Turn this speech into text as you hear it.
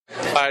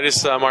Hi, this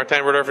is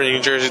Martin Brodeur from the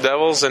New Jersey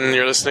Devils, and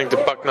you're listening to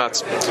Puck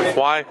Nuts.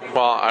 Why?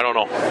 Well, I don't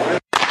know.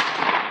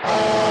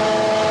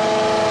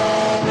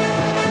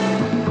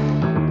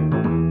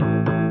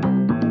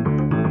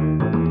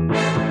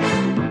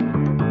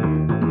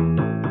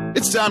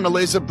 It's time to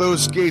lace up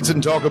those skates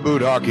and talk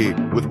about hockey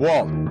with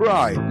Walt,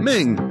 Bry,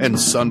 Ming, and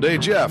Sunday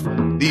Jeff.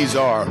 These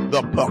are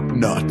the Puck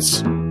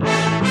Nuts.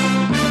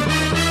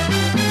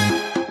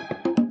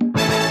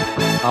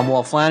 I'm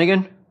Walt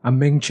Flanagan. I'm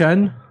Ming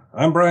Chen.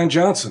 I'm Brian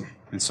Johnson.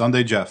 And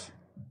Sunday Jeff.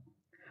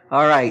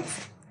 All right.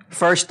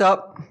 First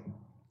up, I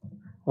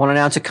want to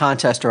announce a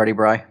contest already,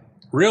 Bry.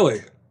 Really?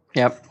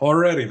 Yep.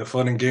 Already, the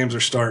fun and games are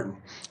starting.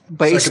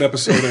 Second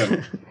episode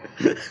in.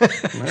 All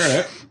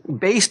right.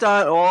 Based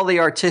on all the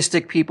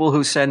artistic people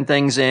who send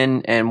things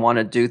in and want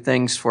to do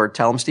things for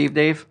Tell 'em Steve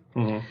Dave,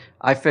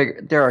 I figure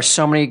there are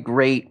so many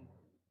great,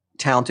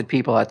 talented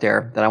people out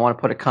there that I want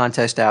to put a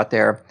contest out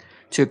there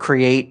to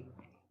create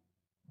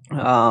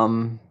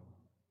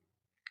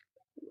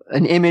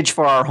an image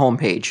for our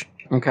homepage.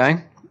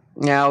 Okay.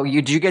 Now,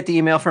 did you get the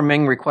email from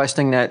Ming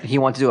requesting that he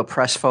wanted to do a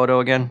press photo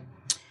again?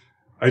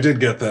 I did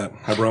get that.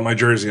 I brought my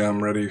jersey.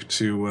 I'm ready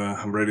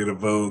to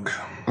vogue.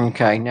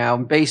 Okay. Now,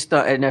 based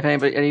on, and if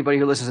anybody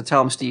who listens to Tell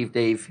 'em Steve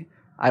Dave,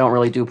 I don't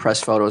really do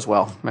press photos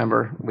well.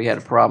 Remember, we had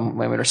a problem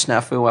when we were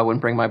snafu. I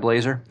wouldn't bring my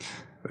blazer.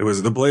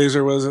 The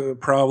blazer was a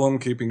problem.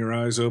 Keeping your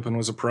eyes open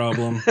was a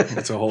problem.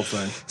 It's a whole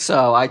thing.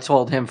 So I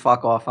told him,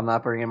 "Fuck off! I'm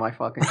not bringing my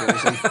fucking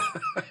jersey."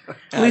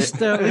 At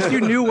least you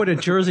knew what a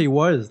jersey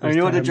was. I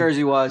knew what the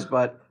jersey was,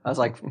 but I was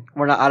like,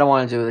 "We're not. I don't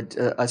want to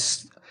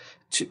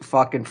do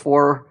fucking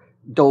 4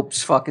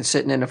 dopes fucking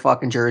sitting in the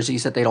fucking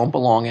jerseys that they don't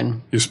belong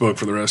in." You spoke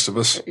for the rest of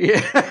us.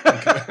 Yeah.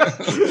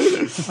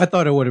 I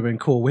thought it would have been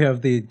cool. We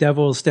have the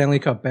Devils Stanley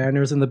Cup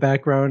banners in the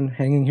background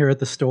hanging here at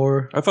the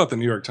store. I thought the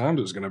New York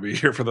Times was going to be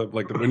here for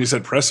when you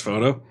said press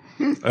photo.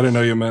 I didn't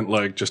know you meant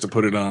just to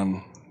put it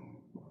on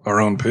our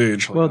own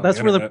page. Well,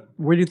 that's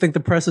where do you think the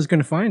press is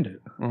going to find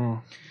it? Okay.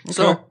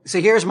 So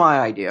here's my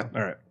idea.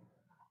 All right.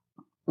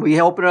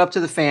 We open it up to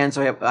the fans.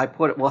 So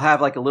we'll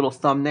have like a little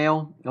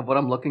thumbnail of what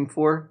I'm looking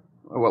for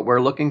or what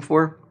we're looking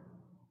for.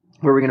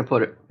 Where are we going to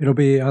put it? It'll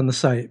be on the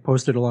site,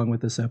 posted along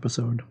with this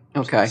episode.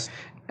 Okay.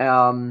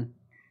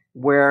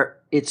 Where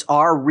it's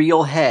our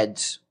real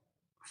heads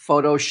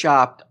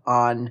photoshopped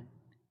on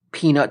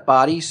peanut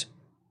bodies.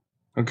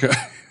 Okay.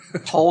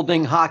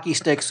 Holding hockey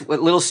sticks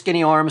with little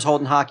skinny arms,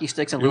 holding hockey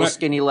sticks and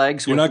skinny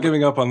legs. You're not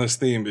giving up on this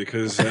theme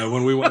because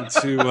when we went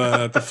to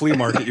the flea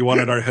market, you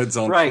wanted our heads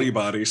on flea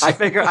bodies. I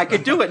figure I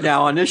could do it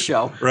now on this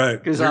show. Right.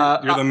 Because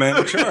you're the man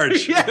in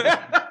charge.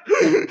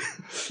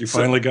 You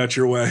finally got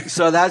your way.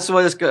 So that's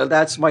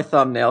that's my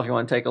thumbnail if you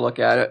want to take a look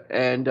at it.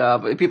 And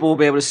people will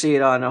be able to see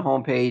it on the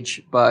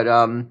homepage. But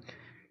I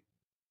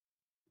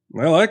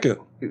like it.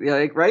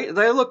 Yeah, right?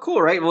 They look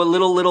cool, right? With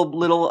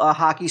little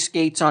hockey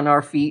skates on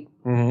our feet.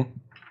 Mm-hmm.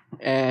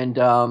 And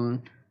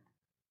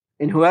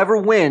whoever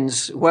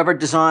wins, whoever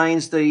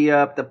designs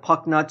the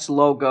Puck Nuts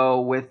logo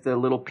with the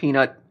little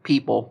peanut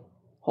people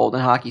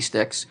holding hockey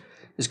sticks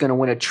is going to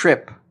win a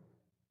trip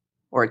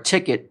or a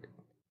ticket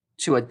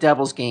to a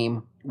Devils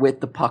game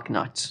with the Puck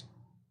Nuts.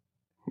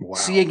 Wow.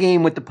 See a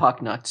game with the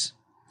Puck Nuts.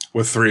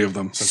 With 3 of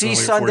them. See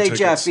Sunday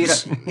Jeff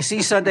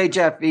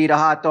eat a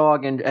hot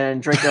dog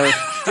and drink a beer.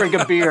 I'll drink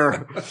a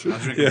beer.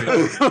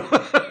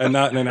 And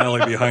not in an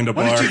alley behind a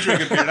bar. Why don't you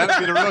drink a beer? That'd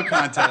be the real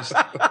contest.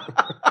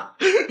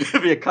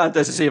 It'd be a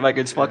contest to see if I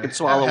could fucking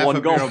swallow Half one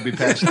a gulp. beer will be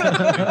passed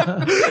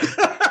out.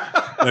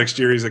 Next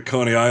year he's at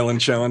Coney Island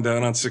chowing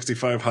down on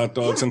 65 hot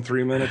dogs in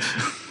 3 minutes.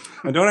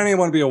 And don't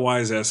anyone be a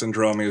wise ass and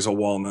draw me as a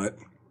walnut.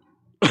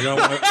 Oh,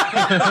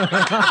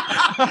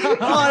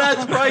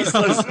 that's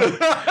priceless.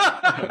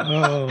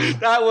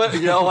 That was,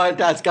 you know what?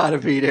 That's got to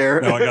be there.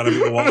 No, I got to be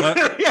the walnut?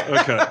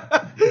 Okay.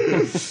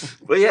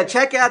 But yeah,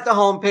 check out the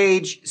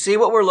homepage. See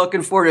what we're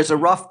looking for. There's a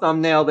rough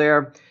thumbnail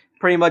there.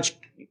 Pretty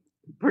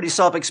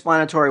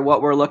self-explanatory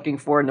what we're looking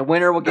for. And the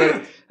winner will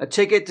get a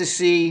ticket to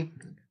see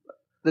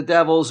the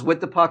Devils with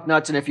the Puck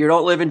Nuts. And if you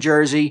don't live in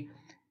Jersey,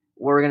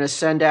 we're going to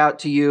send out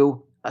to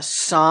you a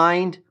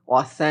signed,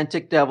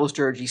 authentic Devils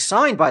jersey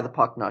signed by the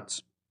Puck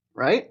Nuts.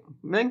 Right,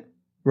 Ming?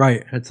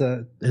 Right. It's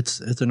an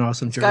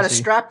awesome jersey. It's got a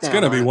strap down. It's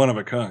going to be one of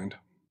a kind.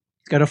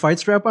 It's got a fight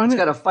strap on it? It's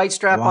got a fight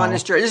strap on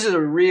this jersey. This is a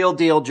real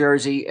deal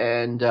jersey,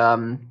 and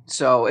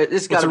so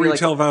it's got to be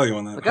retail value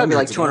on that? It's got to be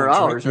like $200,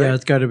 right? Yeah,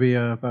 it's got to be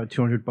about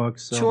 $200.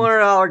 So.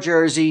 $200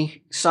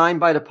 jersey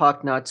signed by the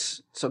Puck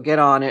Nuts. So get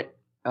on it.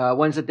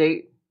 When's the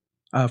date?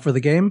 For the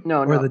game?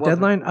 No. The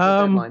deadline?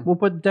 Deadline. We'll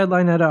put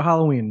deadline at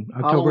Halloween,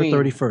 October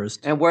 31st.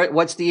 And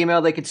what's the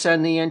email they could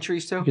send the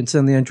entries to? You can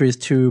send the entries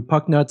to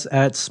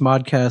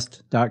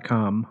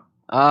pucknuts@smodcast.com.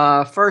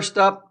 First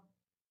up,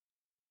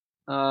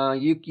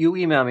 you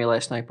emailed me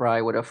last night,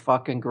 Bri, with a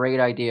fucking great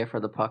idea for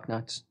the Puck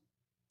Nuts.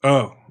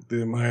 Oh,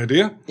 my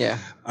idea? Yeah.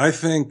 I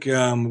think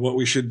what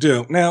we should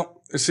do. Now,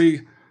 see,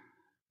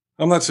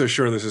 I'm not so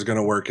sure this is going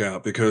to work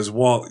out because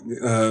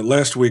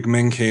last week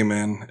Ming came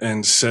in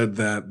and said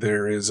that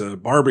there is a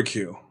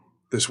barbecue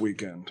this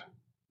weekend,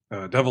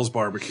 Devil's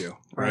Barbecue,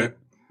 right?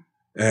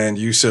 And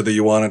you said that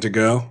you wanted to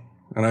go.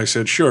 And I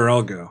said, sure,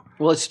 I'll go.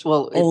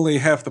 Only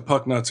half the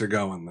puck nuts are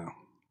going, though.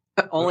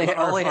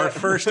 Our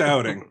first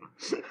outing.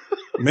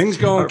 Ming's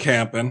going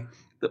camping.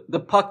 The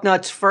puck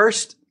nuts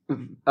first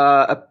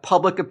a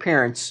public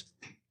appearance.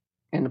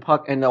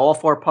 And all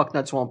 4 puck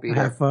nuts won't be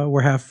there.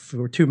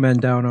 We're 2 men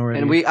down already.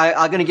 And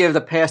I'm going to give the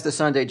pass to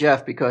Sunday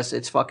Jeff because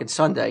it's fucking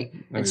Sunday,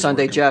 and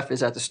Sunday Jeff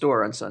is at the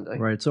store on Sunday.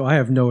 Right, so I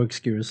have no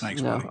excuse.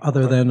 Thanks,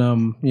 other than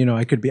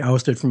I could be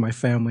ousted from my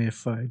family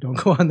if I don't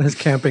go on this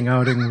camping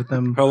outing with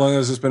them. How long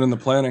has this been in the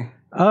planning?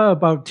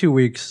 About 2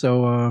 weeks,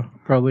 so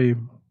probably.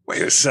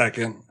 Wait a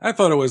second. I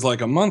thought it was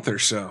like a month or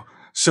so.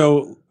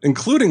 So,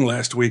 including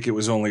last week, it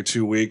was only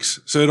 2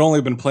 weeks. So, it had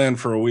only been planned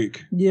for a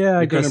week. Yeah,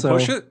 I guess so.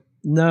 Couldn't push it?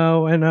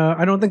 No, and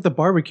I don't think the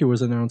barbecue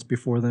was announced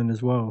before then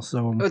as well.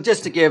 So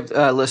just to give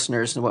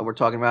listeners what we're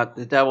talking about,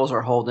 the Devils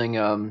are holding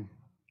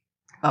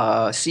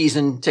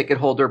season ticket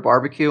holder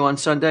barbecue on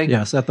Sunday.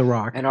 Yes, at the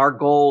Rock. And our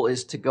goal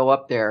is to go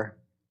up there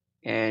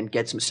and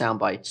get some sound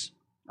bites.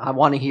 I'd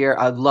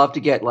love to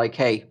get like,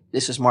 hey,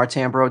 this is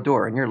Martin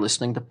Brodeur, and you're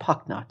listening to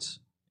Puck Nuts.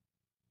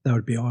 That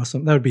would be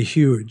awesome. That would be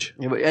huge.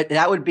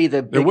 That would be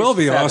the biggest It will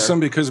be feather. awesome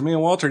because me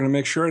and Walter are going to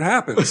make sure it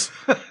happens.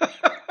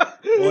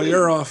 Well,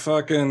 you're off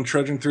fucking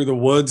trudging through the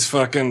woods,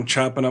 fucking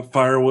chopping up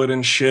firewood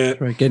and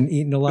shit. Right, getting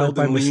eaten alive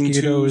by building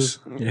mosquitoes.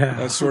 lean-tos, Yeah.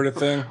 that sort of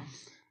thing.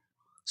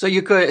 So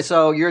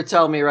you're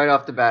telling me right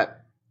off the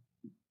bat,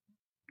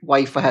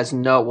 wife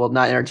will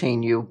not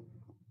entertain you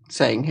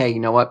saying, hey, you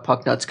know what,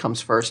 Puck Nuts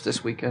comes first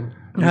this weekend.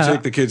 You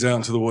take the kids out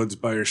into the woods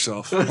by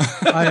yourself.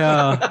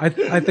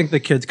 I think the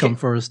kids come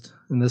first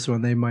in this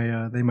one. They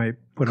might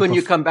put. Couldn't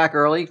you come back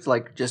early?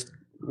 Like just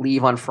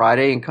leave on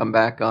Friday and come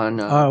back on.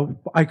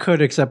 I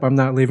could, except I'm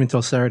not leaving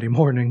till Saturday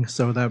morning,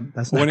 so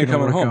that's not When are you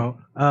going to coming work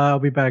home? out. I'll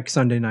be back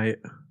Sunday night.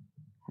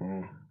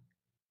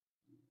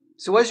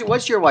 So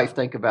what's your wife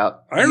think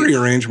about? I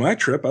rearranged my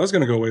trip. I was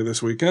going to go away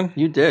this weekend.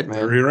 You did, I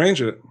man.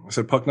 rearranged it. I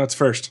said Puck Nuts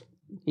first.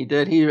 He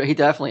did. He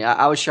definitely.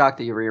 I was shocked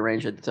that you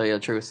rearranged it. To tell you the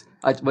truth,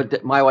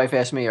 but my wife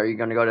asked me, "Are you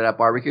going to go to that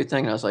barbecue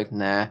thing?" And I was like,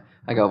 "Nah."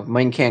 I go,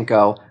 "Mine can't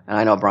go," and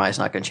I know Brian's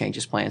not going to change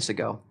his plans to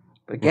go.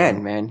 But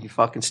again, man, you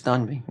fucking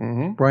stunned me.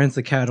 Mm-hmm. Brian's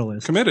the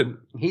catalyst. Committed.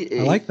 I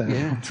like that.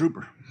 Yeah.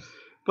 Trooper.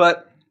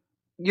 But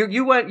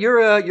you went.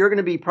 You're going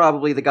to be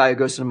probably the guy who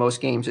goes to the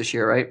most games this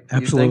year, right? You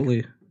think?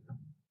 Absolutely.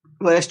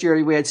 Last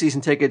year we had season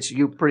tickets.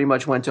 You pretty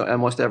much went to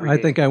almost every. I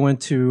game. think I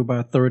went to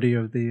about 30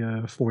 of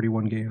the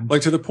 41 games.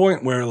 Like to the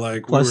point where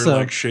like Plus, we were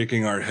like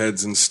shaking our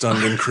heads in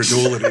stunned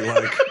incredulity.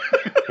 Like,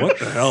 what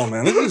the hell,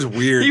 man? This is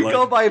weird. He like,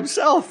 go by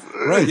himself.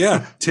 right,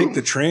 yeah. Take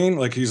the train.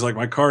 Like he's like,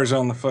 my car's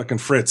on the fucking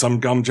fritz. I'm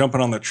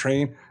jumping on the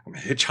train. I'm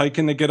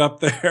hitchhiking to get up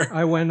there.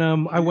 I went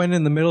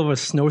in the middle of a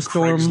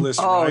snowstorm. Craigslist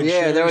Oh ride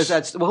yeah, there was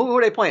shares. that. Well, who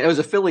were they playing? It was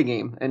a Philly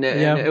game, and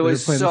Yeah, it they were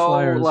was playing the so.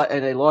 Flyers.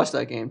 And they lost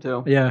that game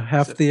too. Yeah,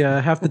 half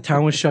the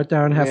town was shut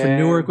down. Half of Yeah.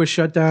 Newark was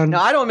shut down. No,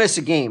 I don't miss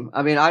a game.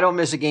 I mean, I don't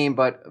miss a game,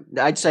 but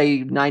I'd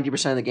say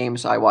 90% of the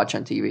games I watch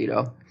on TV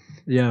though.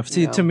 Yeah,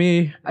 see, know, to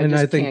me, I and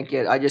just I think can't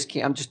get. I just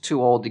can't. I'm just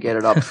too old to get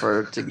it up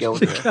to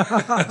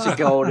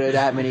go to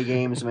that many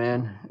games,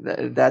 man.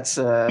 That's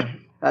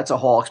a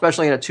haul,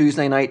 especially on a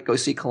Tuesday night. Go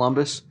see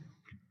Columbus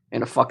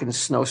in a fucking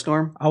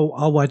snowstorm.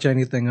 I'll watch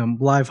anything.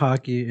 Live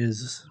hockey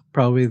is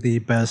probably the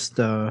best.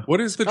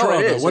 What is the Oh, draw?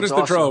 it though? is. What It's is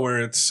the draw awesome. where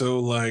it's so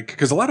like,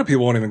 because a lot of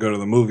people won't even go to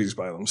the movies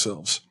by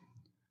themselves.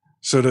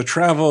 So to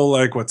travel,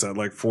 like, what's that,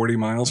 like 40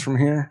 miles from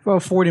here?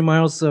 About 40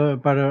 miles,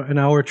 about an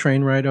hour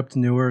train ride up to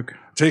Newark.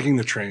 Taking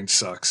the train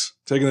sucks.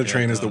 Taking the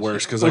train is the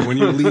worst because like when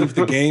you leave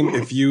the game,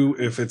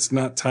 if it's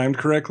not timed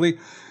correctly,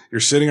 you're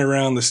sitting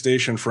around the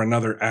station for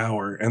another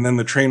hour, and then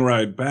the train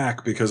ride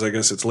back, because I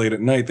guess it's late at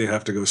night, they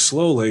have to go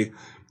slowly.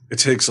 It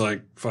takes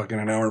like fucking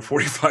an hour and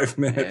 45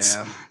 minutes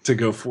Yeah. to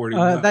go 40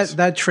 miles.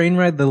 That train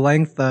ride, the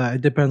length, it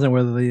depends on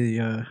whether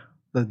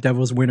the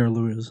Devils win or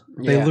lose.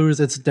 If they Yeah. lose,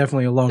 it's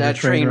definitely a longer That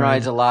train ride.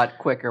 ride's a lot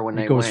quicker when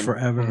they It goes win.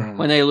 forever.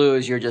 When they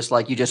lose, you're just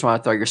like you just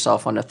want to throw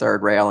yourself on the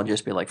third rail and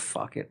just be like,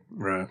 "Fuck it."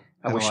 Right.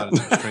 I wish Had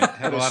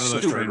a lot of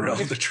those Stupid train rail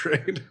rides. the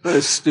train. what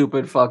a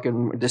stupid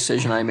fucking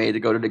decision I made to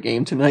go to the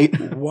game tonight.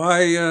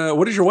 Why?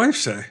 What does your wife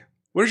say?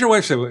 What does your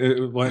wife say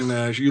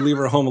when you leave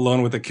her home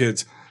alone with the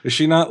kids? Is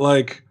she not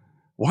like,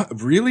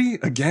 what? Really?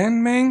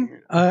 Again, Ming?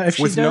 If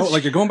she With does, no,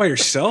 like you're going by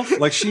yourself?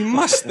 Like she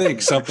must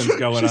think something's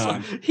going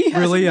on. He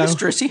has Really, a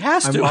mistress. He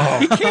has to.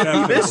 I'm- He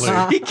can't be this.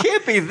 Definitely. He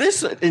can't be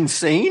this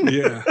insane.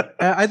 Yeah.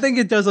 I think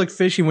it does look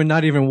fishy when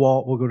not even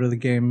Walt will go to the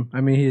game.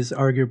 I mean, he's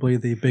arguably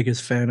the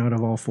biggest fan out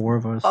of all four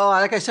of us. Oh,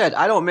 like I said,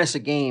 I don't miss a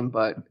game,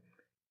 but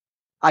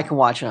I can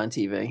watch it on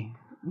TV.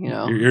 You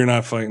know. You're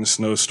not fighting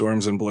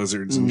snowstorms and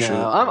blizzards and shit.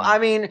 No, I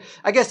mean,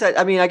 I guess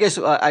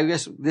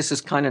this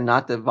is kind of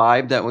not the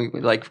vibe that we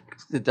like.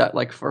 That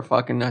like for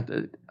fucking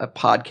a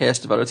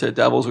podcast devoted to the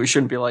Devils, we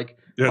shouldn't be like.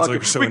 Yeah, it's fuck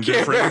like it, so we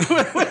can't-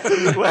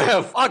 indifferent.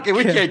 well, fuck it,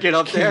 we can't get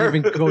up there. Can't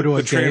even go to a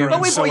The train game. But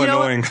ride's we- so you know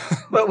what? annoying.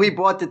 But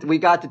we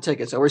got the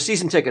tickets, so we're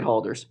season ticket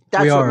holders.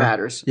 That's We what are.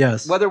 matters.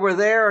 Yes. Whether we're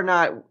there or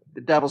not,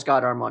 the Devils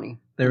got our money.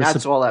 They're And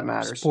that's sup- all that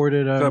matters.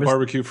 Supported. Is that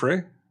barbecue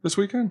free this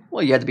weekend?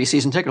 Well, you had to be a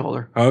season ticket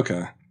holder.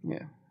 Okay.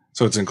 Yeah.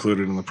 So it's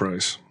included in the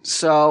price.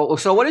 So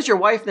what is your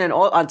wife then?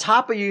 On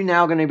top of you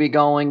now going to be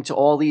going to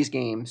all these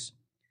games.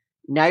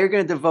 Now you're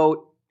going to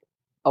devote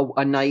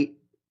a night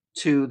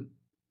to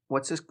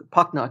what's this?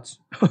 Puck nuts,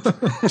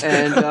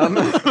 and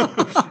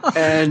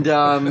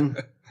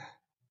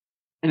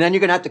then you're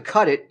going to have to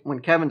cut it when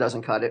Kevin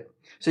doesn't cut it.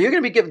 So you're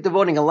going to be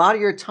devoting a lot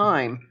of your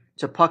time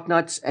to puck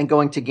nuts and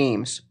going to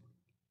games.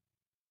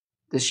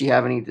 Does she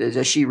have any?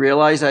 Does she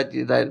realize that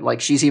like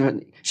she's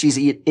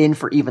in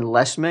for even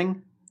less,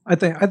 Ming? I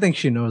think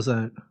she knows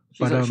that.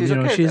 She's But she's you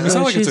know, okay she's with It's that.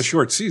 not like it's a she's-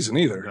 short season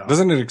either.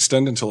 Doesn't it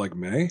extend until like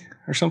May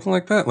or something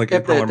like that? Like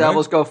If April the or May?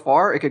 Devils go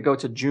far, it could go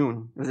to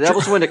June. If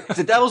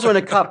the Devils win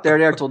a cup, they're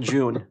there till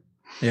June.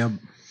 Yeah,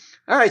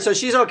 All right, so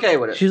she's okay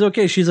with it. she's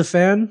okay. She's a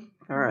fan.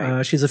 All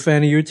right. She's a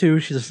fan of you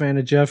two. She's a fan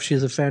of Jeff.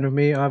 She's a fan of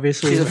me,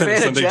 obviously. She's a fan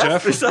of Sunday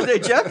Jeff. Jeff? Sunday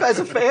Jeff has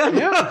a fan.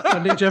 Yeah.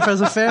 Sunday Jeff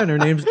has a fan. Her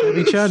name's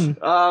Debbie Chen.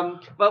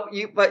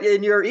 But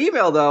in your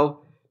email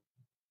though,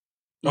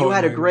 you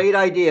had a great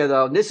idea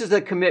though. This is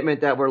the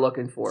commitment that we're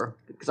looking for.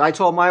 Because I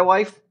told my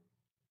wife,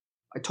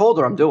 I told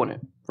her I'm doing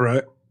it,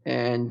 Right.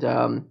 and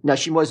now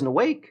she wasn't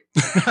awake,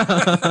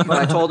 but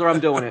I told her I'm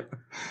doing it.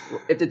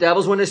 If the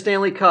Devils win the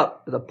Stanley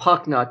Cup, the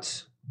puck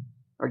nuts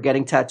are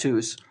getting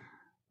tattoos.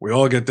 We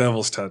all get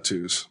Devils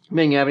tattoos.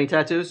 Ming, you have any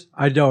tattoos?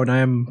 I don't. I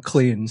am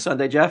clean.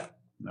 Sunday Jeff?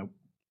 Nope.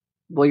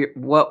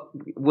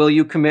 Will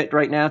you commit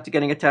right now to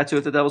getting a tattoo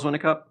if the Devils win a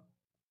cup?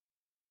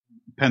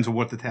 Depends on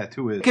what the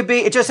tattoo is.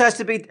 It just has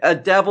to be a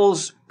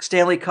Devils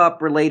Stanley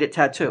Cup related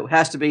tattoo.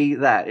 Has to be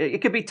that.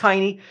 It could be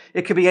tiny.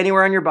 It could be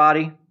anywhere on your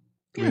body.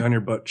 Be on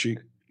your butt cheek.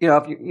 You know,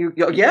 if you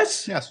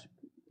yes? Yes,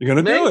 You're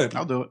gonna do Ming? it.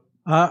 I'll do it.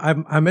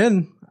 I'm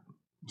in.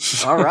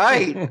 All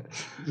right.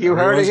 You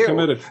heard it Everyone's here.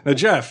 committed. Now,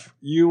 Jeff,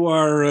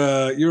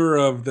 you're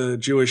of the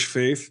Jewish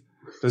faith.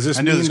 Does this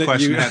I knew mean this that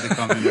question you, had to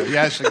come in there.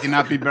 Yes, I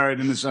cannot be buried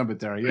in the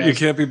cemetery. Yes. you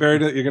can't be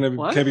buried?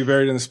 What? Can't be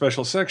buried in the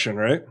special section,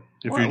 right?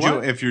 If What? you're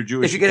What? if you're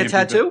Jewish, If you get a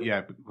can't be tattoo?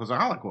 yeah, because of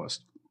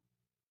Holocaust.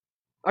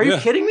 Are you Yeah.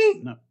 kidding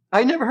me? No.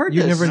 I never heard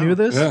You this. never knew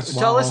this? Yes.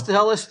 Tell Wow.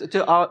 us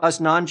to us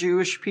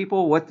non-Jewish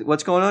people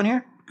what's going on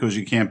here. Because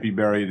you can't be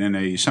buried in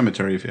a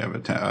cemetery if you have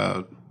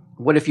a.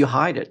 What if you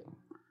hide it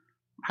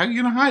How are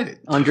you going to hide it?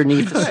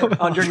 underneath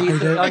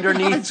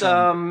underneath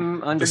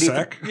The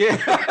sack?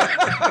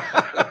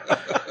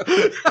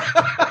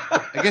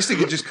 I guess they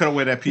could just cut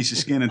away that piece of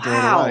skin and throw it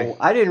Wow, away.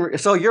 I didn't.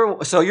 So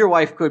your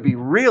wife could be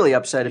really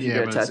upset if you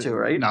get a but it's- tattoo,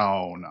 right?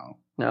 No.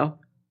 No.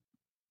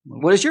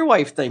 What does your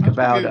wife think Get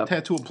about a it?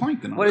 tattoo of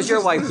plankton. on What it. does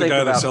your wife He's the think guy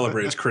that about it?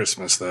 celebrates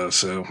Christmas, though.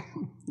 So,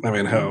 I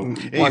mean, how?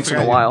 Hey, you once in a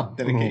forgot while.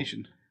 your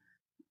Dedication.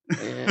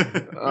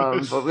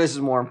 But this is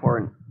more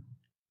important.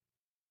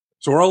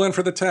 So we're all in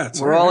for the tats.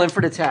 We're all in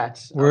for the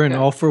tats. We're in Okay.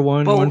 all for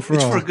one, Well, one for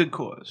It's all. for a good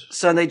cause.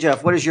 Sunday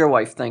Jeff, what does your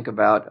wife think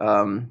about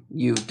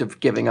you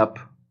giving up?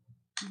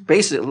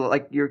 Basically,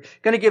 like you're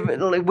going to give.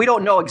 Like, we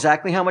don't know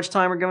exactly how much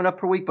time we're giving up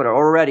per week, but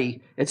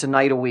already it's a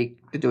night a week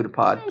to do the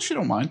pod. Well, she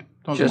don't mind.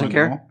 She doesn't mind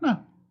care? at all. No.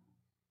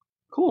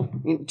 Cool.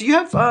 Do you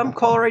have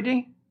caller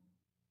ID?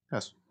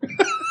 Yes.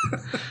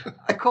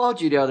 I called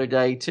you the other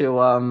day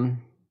to.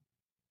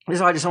 This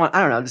is why I just want. I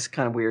don't know. This is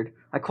kind of weird.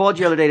 I called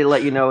you the other day to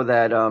let you know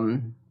that.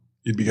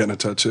 You'd be getting a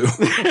tattoo.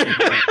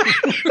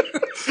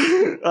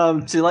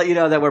 To let you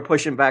know that we're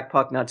pushing back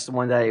Puck Nuts to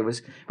one day.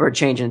 We're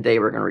changing the day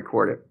we're going to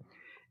record it,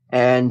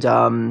 and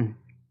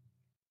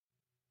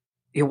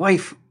your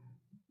wife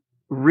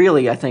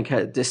really, I think,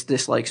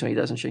 dislikes me,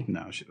 doesn't she?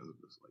 No, she doesn't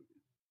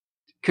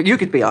dislike You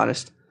could be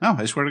honest. it. No,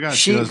 I swear to God,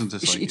 she doesn't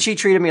dislike it. She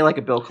treated me like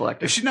a bill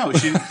collector. If she knows,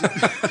 she.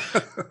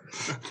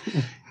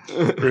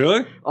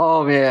 Really?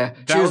 Oh yeah,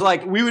 she That was was-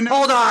 like, we would-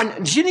 "Hold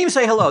on." She didn't even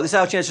say hello. This is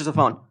how she answers the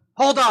phone.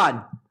 Hold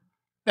on.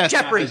 That's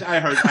Jeffrey. Not, I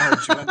heard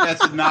you.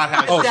 That's not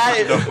how. Oh, That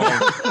she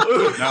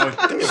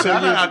no,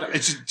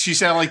 she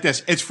said it like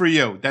this. It's for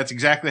you. That's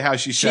exactly how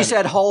she said. She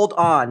said, "Hold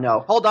on." No,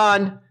 hold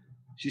on.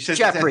 She said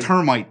Jeffrey, that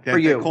termite for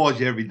you. that calls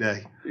you every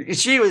day.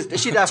 She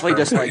definitely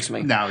dislikes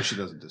me. No, she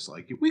doesn't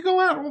dislike you. We go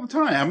out all the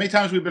time. How many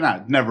times we've been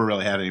out? Never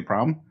really had any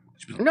problem.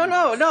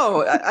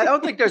 No. I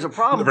don't think there's a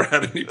problem. Never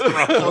had any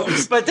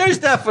problems. But there's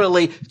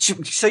definitely.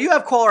 So you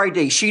have caller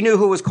ID. She knew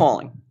who was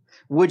calling.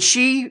 Would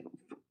she?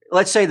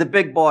 Let's say the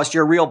big boss,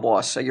 your real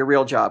boss, your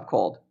real job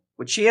called.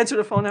 Would she answer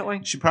the phone that way?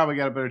 She probably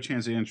got a better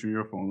chance of answering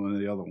your phone than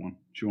the other one.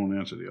 She won't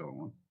answer the other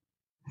one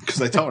because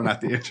I tell her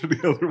not to answer the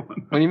other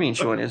one. What do you mean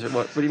she wouldn't answer?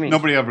 What do you mean?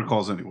 Nobody ever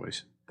calls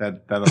anyways.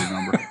 That other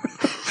number.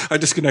 I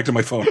disconnected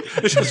my phone.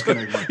 He's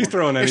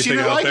throwing If she anything didn't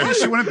out like there. you,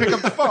 she wouldn't pick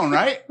up the phone,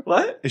 right?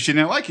 What? If she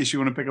didn't like you, she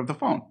wouldn't pick up the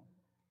phone.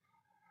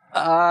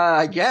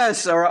 I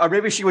guess, or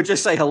maybe she would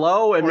just say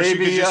hello, and Or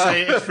maybe she could just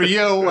say, "It's for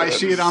you." I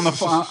see it on the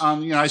phone.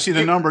 I see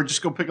the number.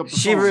 Just go pick up the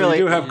She phone. really-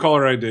 You do have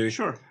caller ID.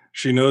 Sure.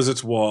 She knows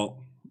it's Walt.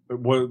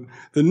 What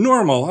the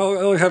normal?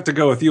 I'll have to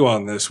go with you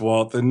on this,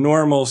 Walt. The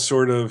normal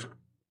sort of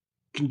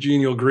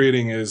congenial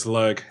greeting is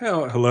like,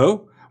 "Oh,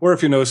 hello." Or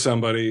if you know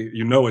somebody,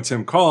 you know it's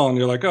him calling.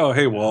 You're like, "Oh,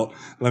 hey, Walt,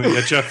 let me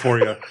get Jeff for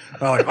you."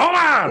 I'm like, "Hold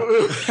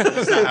on."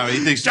 That's not how he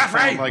thinks. Jeffrey!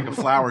 Jeffrey, like a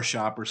flower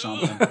shop or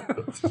something.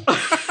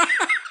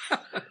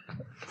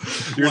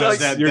 You're Well,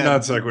 not, you're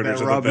not sequitors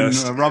that are the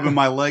best. rubbing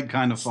my leg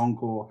kind of phone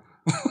call.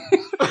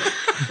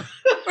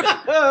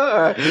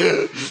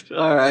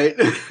 All right.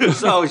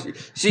 So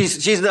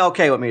she's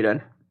okay with me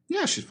then.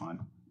 Yeah, she's fine.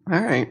 All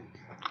right.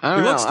 I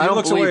don't know. He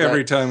looks away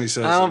every time he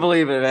says I don't it.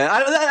 believe it, man. I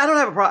don't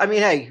have a problem. I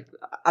mean, hey,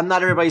 I'm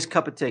not everybody's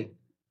cup of tea.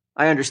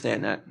 I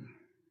understand that.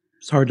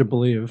 It's hard to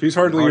believe. He's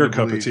hardly Hard your to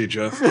cup of believe. tea,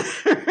 Jeff.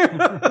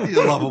 He's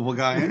a lovable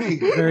guy, isn't he?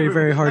 Very,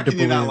 very hard to Can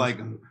you believe. not like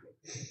him?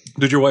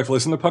 Did your wife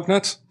listen to Puck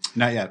Nuts?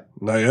 Not yet.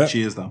 Not yet.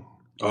 She is though.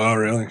 Oh,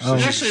 really? So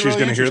She's actually she's really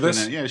going to hear interested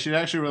this? in it. Yeah, she's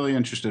actually really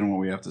interested in what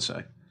we have to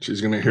say. She's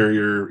going to hear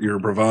your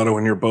bravado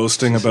and your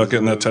boasting about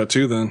getting that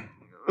tattoo then.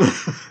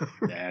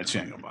 Yeah, she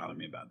ain't gonna bother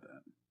me about that.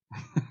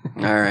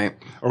 All right.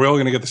 Are we all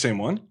going to get the same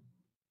one?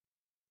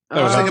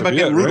 That was I was have thinking to about be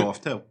getting it, right?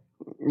 Rudolph too.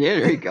 Yeah,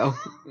 there you go.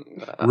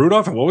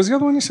 Rudolph, and what was the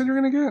other one you said you were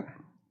going to get?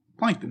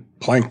 Plankton.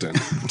 Plankton.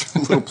 A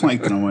little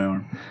plankton on my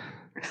arm.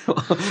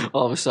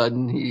 All of a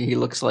sudden, he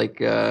looks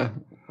like LA.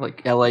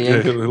 Yeah,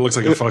 it looks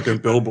like a fucking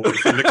billboard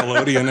for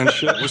Nickelodeon and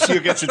shit. We'll see who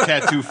gets a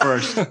tattoo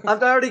first.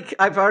 I've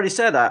already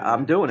said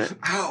I'm doing it.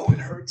 Ow, it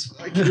hurts.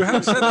 You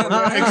haven't said that in the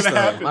past, though.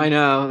 happen. I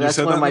know. That's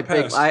said one of that my in the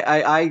big.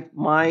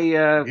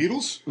 past.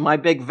 Needles? My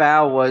big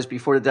vow was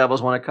before the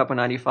Devils won a cup in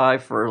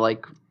 '95 for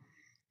like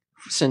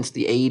since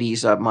the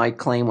 '80s. My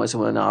claim was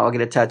when I'll get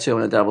a tattoo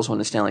when the Devils win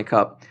the Stanley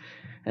Cup,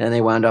 and then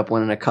they wound up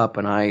winning a cup,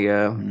 and I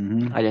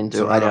didn't do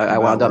So it. right off I the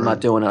wound bat, up not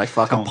doing it. I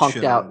fucking Calling punked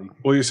shit out. already.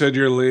 Well, you said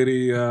your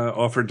lady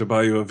offered to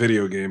buy you a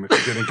video game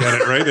if you didn't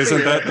get it, right?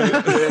 Isn't that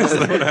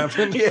what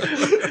happened? Yeah.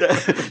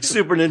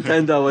 Super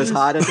Nintendo was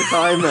hot at the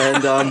time,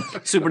 and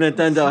Super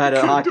Nintendo had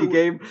a hockey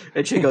game,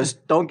 and she goes,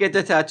 "Don't get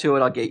the tattoo,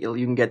 and I'll get you.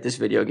 You can get this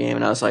video game."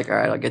 And I was like, "All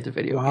right, I'll get the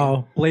video game."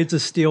 Wow, Blades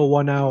of Steel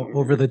won out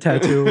over the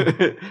tattoo. I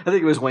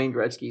think it was Wayne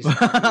Gretzky's or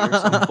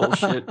some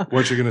bullshit.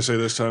 What you going to say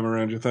this time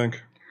around, you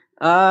think?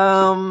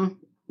 I'm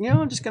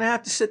just gonna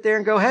have to sit there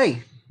and go,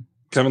 "Hey,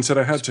 Kevin said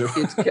I had to.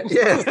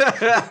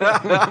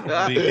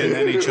 yeah." Be getting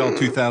NHL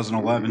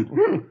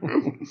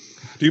 2011.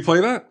 Do you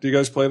play that? Do you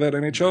guys play that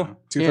NHL?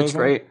 Yeah, it's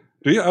great.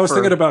 Do you? I was For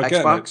thinking about getting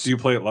it. Xbox? Do you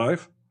play it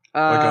live?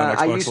 on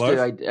I Xbox used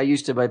Live? to. I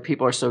used to, but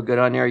people are so good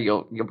on there,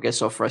 you'll get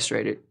so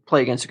frustrated.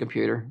 Play against a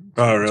computer.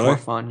 Oh, It's really? more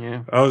fun,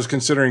 yeah. I was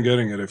considering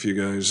getting it if you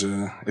guys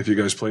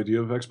play. Do you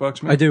have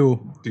Xbox, man? I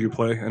do. Do you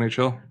play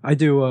NHL? I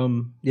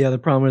do. Yeah, the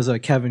problem is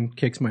Kevin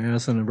kicks my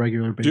ass on a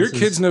regular basis. Do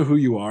your kids know who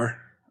you are?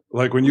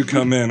 Like when you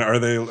come in, are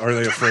they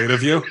afraid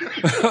of you?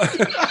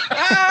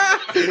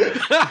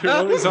 You're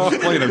always off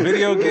playing a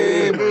video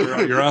game,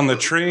 or you're on the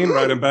train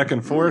riding back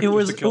and forth. It just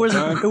was to it kill was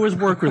time? it was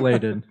work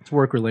related. It's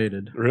work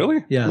related.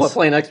 Really? Yes. What,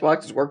 playing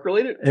Xbox is work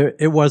related?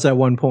 It was at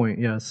one point.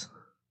 Yes.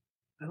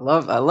 I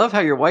love how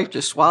your wife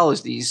just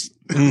swallows these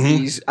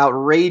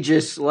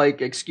outrageous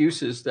like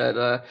excuses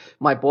that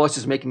my boss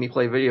is making me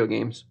play video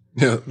games.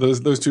 Yeah,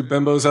 those two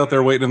bimbos out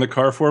there waiting in the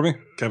car for me.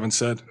 Kevin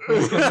said,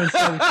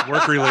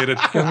 work related.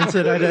 Kevin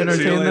said I'd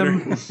entertain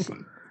them.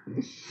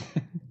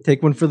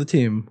 Take one for the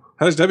team.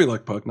 How does Debbie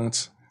like Puck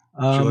Nuts?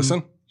 She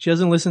listen? She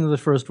hasn't listened to the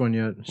first one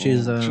yet. She's.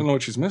 She don't know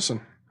what she's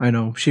missing. I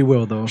know she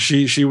will though.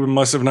 She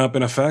must have not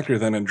been a factor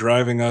then in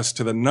driving us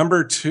to the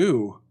number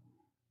 2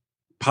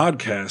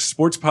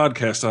 sports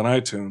podcast on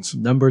iTunes.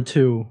 Number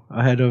 2,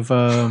 ahead of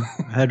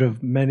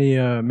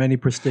many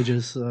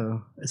prestigious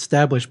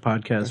established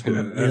podcasts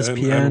from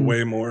ESPN, and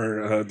way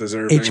more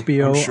deserving.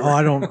 HBO. I'm sure.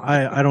 Oh,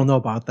 I don't know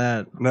about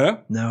that. No,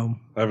 No.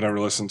 I've never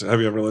listened to.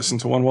 Have you ever listened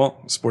to one,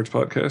 Walt? Sports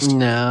podcast?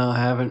 No, I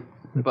haven't.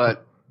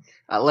 But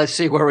let's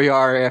see where we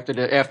are after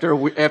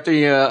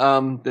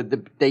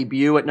the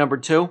debut at number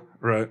 2.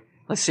 Right.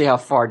 Let's see how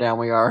far down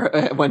we are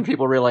when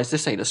people realize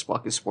this ain't a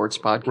fucking sports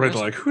podcast. Right,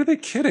 like, who are they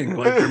kidding?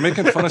 Like, they're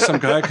making fun of some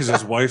guy because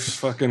his wife's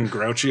fucking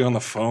grouchy on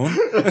the phone?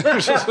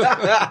 He's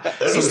a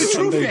true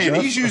Sunday fan.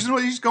 Jeff.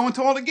 He's going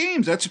to all the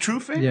games. That's a true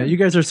fan. Yeah, you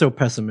guys are so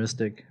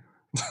pessimistic.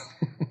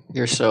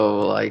 You're so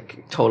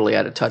like totally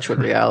out of touch with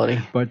reality.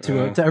 But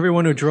to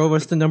everyone who drove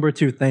us to number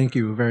 2, thank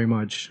you very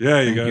much.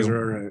 Yeah, you Thank guys are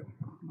all right.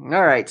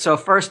 All right. So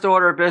first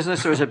order of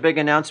business, there was a big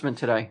announcement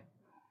today.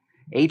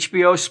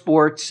 HBO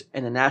Sports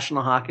and the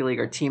National Hockey League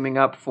are teaming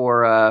up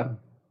for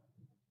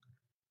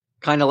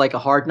kind of like a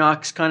Hard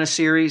Knocks kind of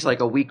series, like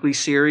a weekly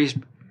series,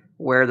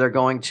 where they're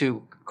going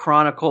to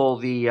chronicle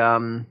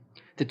the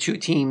 2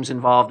 teams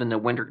involved in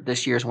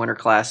this year's Winter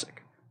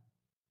Classic.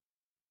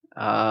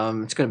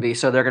 It's going to be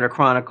they're going to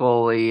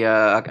chronicle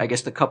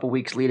the couple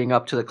weeks leading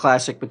up to the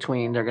Classic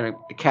between the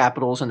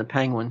Capitals and the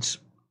Penguins.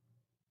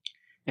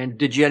 And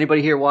did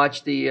anybody here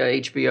watch the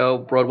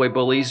HBO Broadway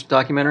Bullies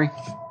documentary?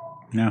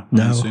 No.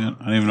 No. I didn't see it.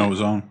 I didn't even know it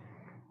was on.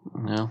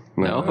 No.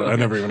 I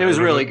never even It was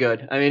heard of really it.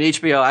 good. I mean,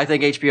 HBO. I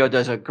think HBO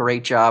does a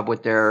great job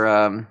with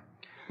their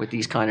with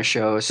these kind of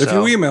shows. If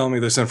So. you email me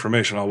this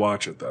information, I'll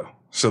watch it, though,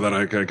 so that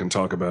I can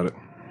talk about it.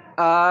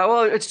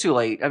 Well, it's too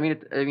late. I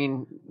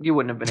mean, you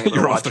wouldn't have been able to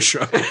You're watch off the it.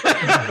 show.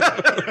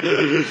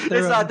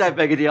 It's not that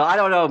big a deal. I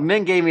don't know.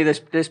 Ming gave me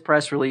this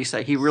press release.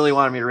 He really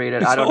wanted me to read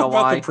it. I don't It's know all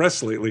about why. the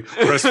press lately.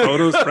 Press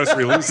photos, press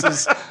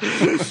releases.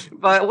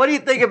 But what do you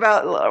think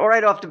about,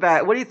 right off the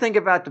bat, what do you think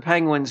about the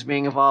Penguins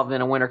being involved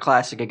in a Winter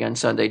Classic again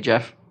Sunday,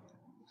 Jeff?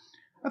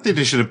 I think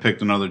they should have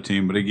picked another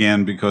team, but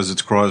again, because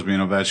it's Crosby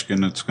and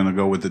Ovechkin, it's going to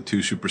go with the two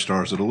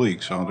superstars of the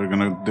league. So they're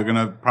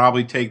gonna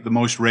probably take the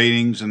most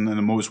ratings and then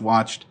the most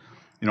watched,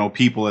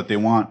 people that they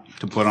want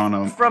to put on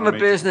a. From a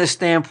business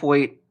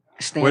standpoint.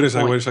 Wait a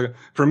second.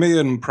 For me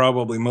and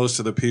probably most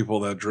of the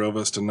people that drove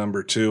us to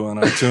number 2 on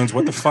iTunes,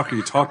 what the fuck are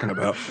you talking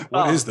about?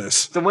 What is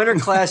this? The Winter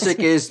Classic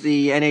is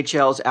the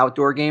NHL's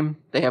outdoor game.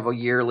 They have a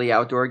yearly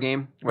outdoor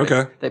game.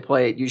 Okay. They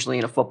play it usually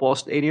in a football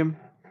stadium.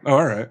 Oh,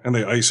 all right. And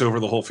they ice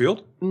over the whole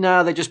field?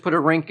 No, they just put a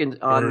rink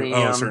on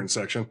a certain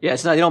section. Yeah,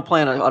 it's not. They don't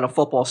play on a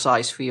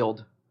football-sized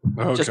field.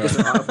 Okay. Just because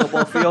they're on a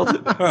football field.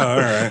 Oh, all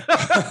right.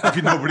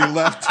 If nobody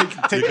left,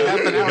 take half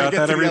an hour got to get that,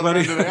 together everybody?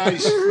 into the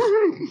ice.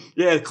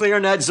 Yeah,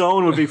 clearing that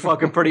zone would be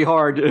fucking pretty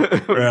hard.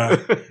 Yeah.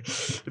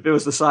 If it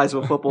was the size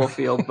of a football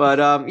field.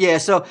 But yeah,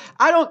 so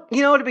I don't.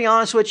 To be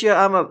honest with you,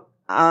 I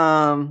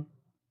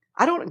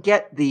don't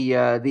get the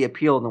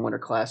appeal in the Winter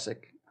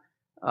Classic.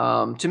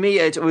 To me,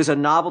 it was a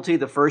novelty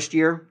the first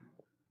year.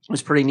 It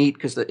was pretty neat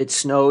because it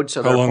snowed.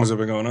 So How long has it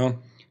been going on?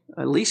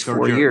 At least Third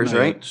 4 years,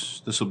 right?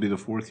 This will be the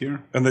 4th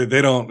year. And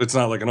they don't. It's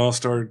not like an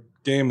all-star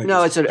game.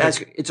 No, it's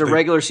a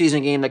regular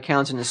season game that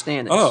counts in the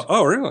standings.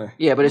 Oh, really?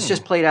 Yeah, but it's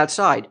just played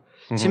outside.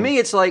 Mm-hmm. To me,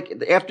 it's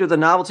like after the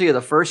novelty of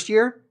the first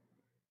year,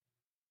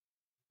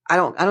 I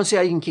don't see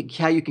how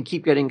you can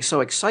keep getting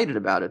so excited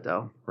about it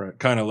though. Right,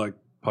 kind of like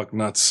Puck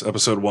Nuts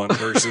episode 1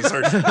 versus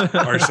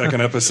our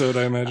second episode,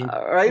 I imagine.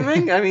 Right,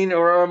 Ming? I mean,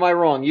 or am I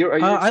wrong?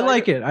 I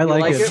like it. I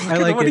like it. I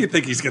like What do you it.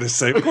 think he's going to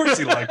say? Of course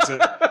he likes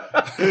it.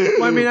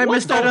 Well, I mean, I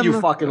missed out on you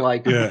fucking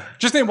like it. Yeah.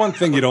 Just name one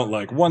thing you don't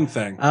like. One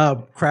thing.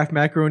 Kraft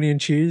macaroni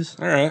and cheese.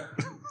 All right.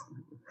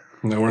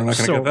 No, we're not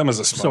going to get them as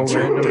a So sponsor.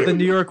 random. The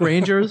New York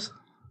Rangers.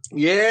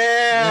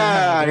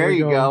 Yeah, there we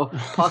you go. go.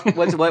 Puck,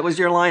 what was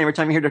your line every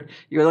time you hear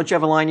don't you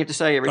have a line you have to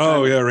say every time?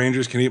 Oh, yeah.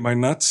 Rangers can eat my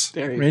nuts.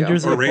 There you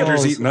Rangers go. Or Rangers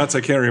balls. eat nuts.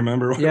 I can't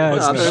remember. What Yeah, it was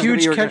it's I now. thought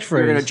huge you were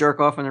catchphrase. going to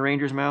jerk off in the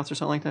Rangers' mouths or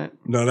something like that?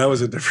 No, that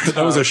was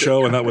that was a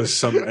show, and that was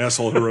some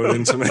asshole who wrote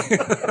into me.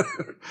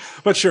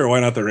 But sure, why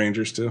not the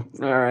Rangers too?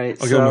 All right.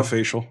 I'll give them a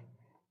facial.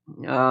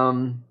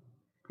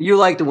 You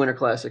like the Winter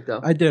Classic,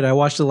 though. I did. I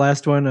watched the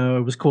last one.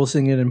 It was cool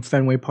seeing it in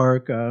Fenway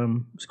Park. It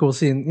was cool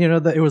seeing,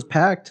 that it was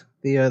packed.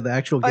 The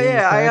actual game. Oh yeah,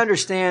 was I packed.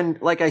 understand.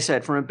 Like I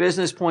said, from a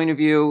business point of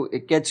view,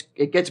 it gets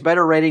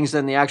better ratings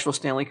than the actual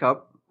Stanley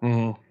Cup.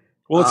 Mm-hmm.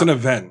 Well, it's an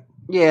event.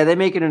 Yeah, they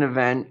make it an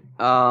event.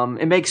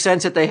 It makes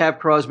sense that they have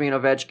Crosby and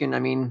Ovechkin. I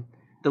mean,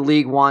 the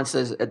league wants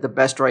the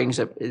best ratings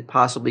that it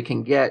possibly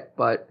can get.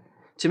 But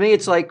to me,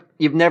 it's like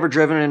you've never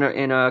driven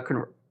in a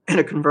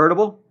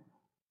convertible.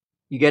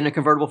 You get in a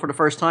convertible for the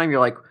first time, you're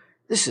like,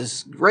 this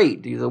is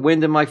great. The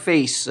wind in my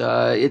face.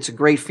 It's a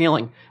great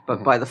feeling.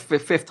 But by the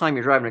fifth time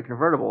you're driving a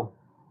convertible,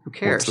 who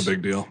cares? What's the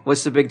big deal?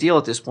 What's the big deal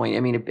at this point?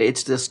 I mean,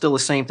 it's still the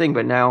same thing,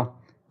 but now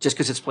just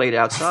because it's played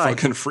outside.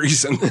 Fucking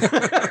freezing. Just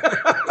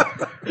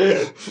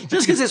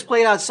because it's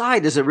played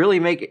outside, does it really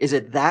is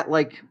it that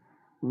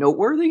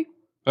noteworthy?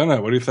 I don't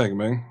know. What do you think,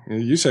 Ming?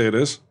 You say it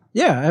is.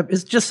 Yeah,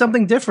 it's just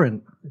something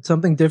different. It's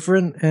something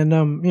different, and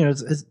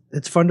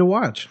it's fun to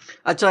watch.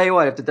 I'll tell you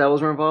what, if the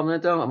Devils were involved in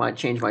it, though, I might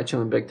change my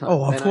tune big time.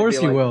 Oh, of Then I'd course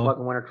be you like, will.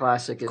 Fucking Winter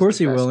Classic. Of course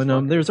you will.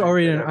 And there's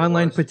already an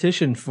online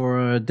petition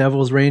for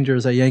Devils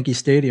Rangers at Yankee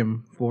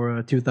Stadium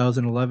for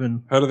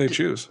 2011. How do they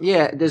choose?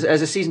 Yeah,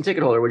 as a season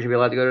ticket holder, would you be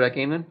allowed to go to that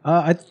game then?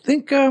 I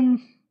think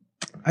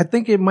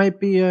it might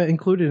be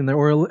included in there,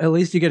 or at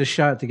least you get a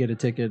shot to get a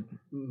ticket.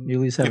 You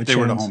at least have a If chance.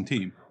 they were the home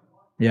team.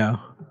 Yeah.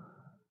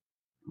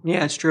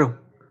 Yeah, it's true.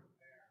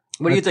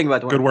 What do you think about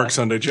the Good Winter work,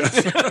 Sunday Jeff.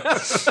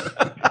 Classic?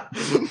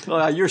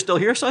 You're still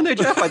here Sunday,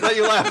 Jeff? I thought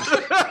you left.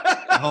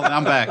 Oh,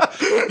 I'm back.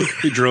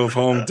 He drove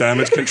home,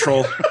 damage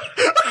control,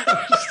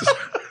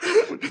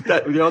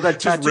 that just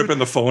tattoo, ripping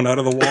the phone out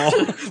of the wall.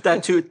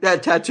 that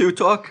tattoo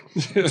talk.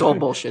 It's all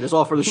bullshit. It's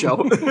all for the show.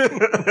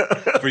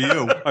 For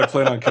you. I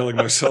plan on killing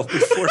myself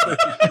before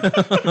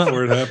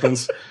it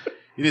happens.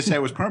 You didn't say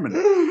it was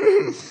permanent.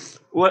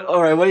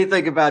 All right. What do you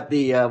think about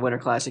the Winter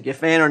Classic? You a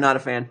fan or not a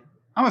fan?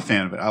 I'm a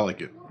fan of it. I like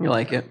it. You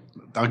like it?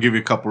 I'll give you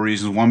a couple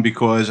reasons. One,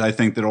 because I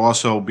think that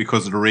also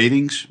because of the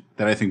ratings,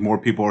 that I think more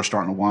people are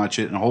starting to watch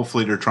it, and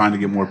hopefully they're trying to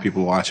get more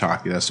people to watch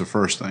hockey. That's the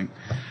first thing.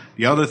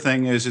 The other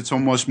thing is it's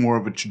almost more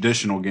of a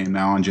traditional game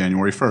now on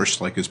January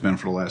 1st, like it's been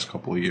for the last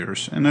couple of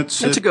years. And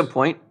that's a good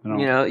point.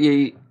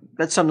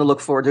 That's something to look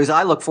forward to. Because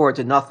I look forward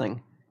to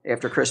nothing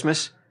after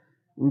Christmas.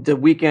 The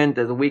weekend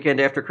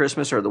after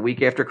Christmas or the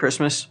week after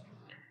Christmas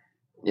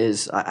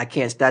is I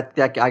can't. That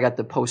I got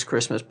the post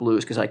Christmas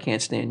blues because I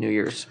can't stand New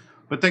Year's.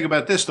 But think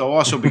about this, though,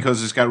 also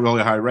because it's got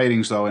really high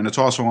ratings, though, and it's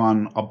also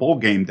on a bowl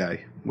game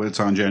day, when it's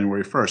on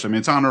January 1st. I mean,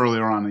 it's on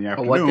earlier on in the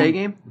afternoon. What day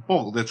game?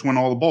 Bowl. That's when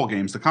all the bowl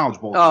games, the college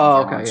bowl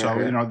Oh, games okay.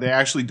 are on. Yeah, So, they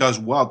actually does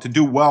well. To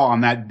do well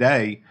on that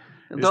day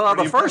is The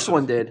pretty first impressive.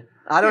 one did.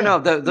 I don't know.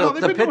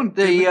 they've been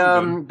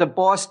doing The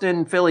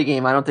Boston Philly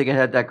game, I don't think it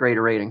had that great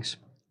of ratings.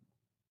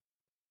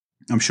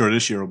 I'm sure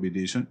this year will be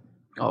decent.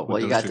 Oh, well,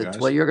 with you those got two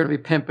guys. you're going to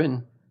be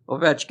pimping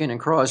Ovechkin and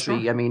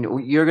Crosby. I mean,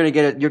 you're going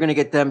to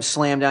get them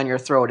slammed down your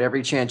throat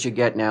every chance you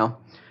get now.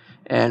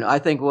 And I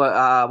think what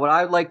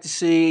I'd like to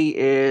see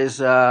is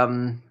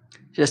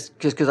just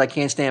because I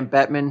can't stand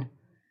Bettman.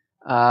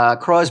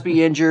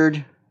 Crosby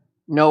injured,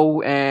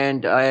 no,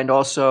 and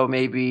also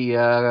maybe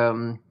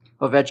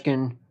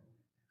Ovechkin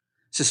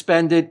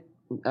suspended.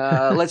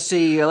 Let's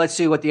see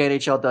what the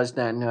NHL does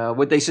then.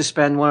 Would they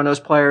suspend one of those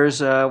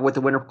players with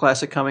the Winter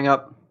Classic coming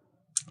up?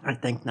 I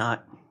think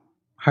not.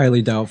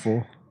 Highly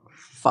doubtful.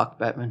 Fuck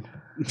Bettman.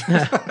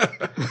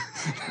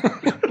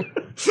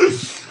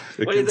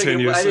 It What do you think?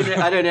 continues.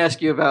 I didn't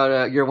ask you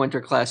about your Winter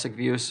Classic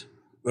views.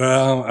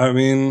 Well, I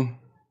mean,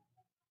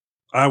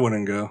 I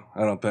wouldn't go.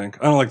 I don't think.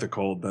 I don't like the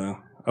cold though.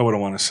 I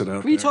wouldn't want to sit out.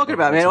 What are you talking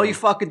about, man? All you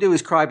fucking do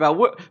is cry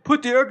about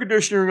put the air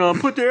conditioner on.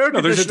 Put the air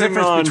No, there's a conditioning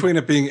difference on. between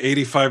it being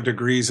 85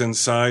 degrees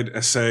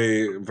inside,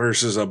 say,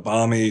 versus a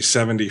balmy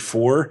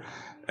 74,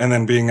 and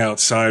then being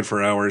outside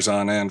for hours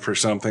on end for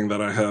something that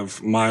I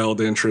have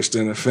mild interest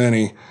in, if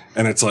any,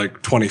 and it's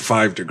like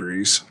 25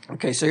 degrees.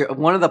 Okay, so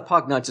one of the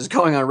puck nuts is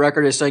going on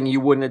record as saying you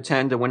wouldn't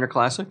attend the Winter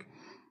Classic.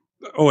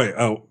 Oh wait,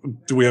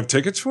 do we have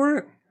tickets for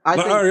it? I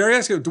think- Are you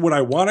asking, would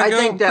I want to go? I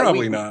think that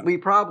Probably not. we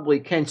probably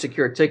can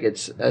secure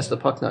tickets as the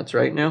puck nuts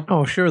right now.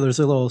 Oh, sure. There's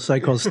a little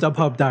site called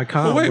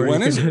StubHub.com. Oh, wait, where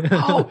when you is can- it?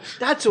 Oh,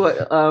 that's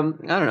what. I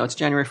don't know. It's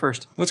January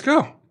 1st. Let's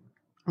go.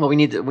 Well, we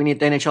need the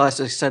NHL has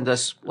to send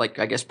us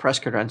press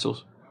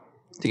credentials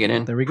to get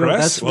in. There we go. Press?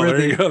 That's Well, where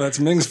there you the, go. That's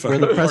Ming's where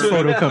phone. the press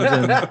photo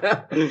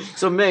comes in.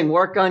 So Ming,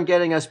 work on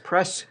getting us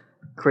press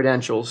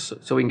credentials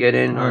so we can get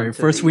in. All right.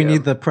 First, we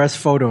need the press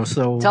photo.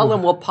 So Tell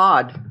them we'll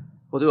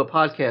do a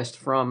podcast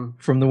from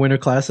the Winter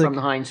Classic.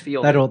 the Heinz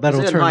Field. That'll It's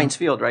in turn- Heinz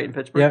Field, right in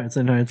Pittsburgh. Yeah, it's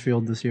in Heinz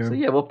Field this year. So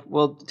yeah,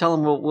 we'll tell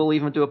them we'll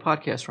even do a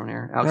podcast from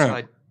there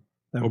outside.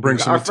 We'll bring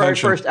some Our very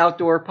attention. first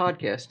outdoor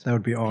podcast. That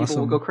would be People will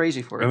awesome. go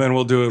crazy for it. And then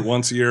we'll do it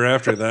once a year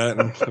after that,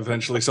 and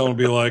eventually someone will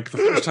be like, the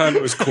first time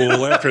it was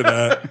cool, after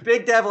that.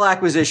 Big Devil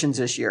acquisitions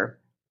this year.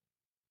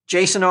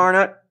 Jason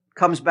Arnott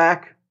comes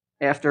back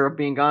after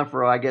being gone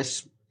for, I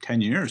guess, 10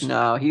 years.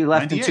 no, he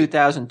left 98. in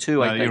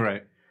 2002, I No, think. you're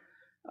right.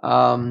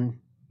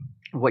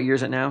 What year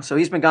is it now? So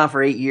he's been gone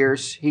for 8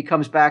 years. He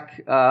comes back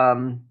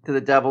to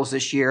the Devils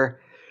this year.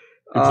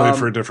 He played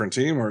for a different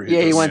team, or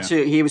Yeah, he just-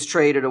 he was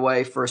traded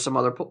away for some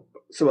other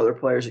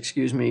players,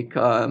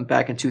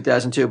 back in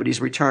 2002, but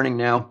he's returning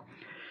now.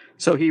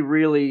 So he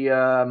really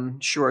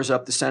shores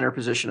up the center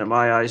position in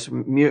my eyes.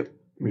 Muse?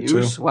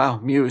 too. Wow,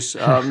 Muse.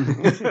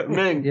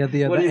 Ming.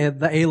 Yeah, what do you-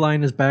 the A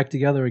line is back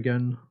together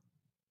again.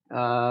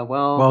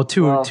 Well,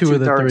 two of the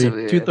two-thirds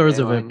three. Two-thirds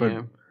of it, but-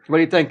 yeah. What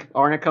do you think?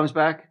 Arnott comes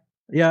back?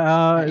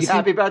 Yeah, You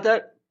happy about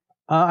that?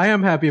 I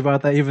am happy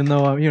about that, even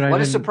though I What a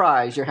didn't,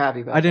 surprise! You're happy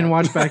about. I didn't that.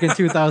 watch back in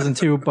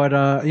 2002,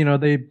 but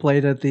they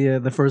played at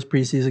the first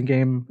preseason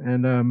game,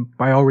 and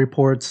by all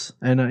reports,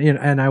 and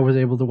and I was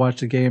able to watch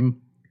the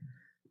game.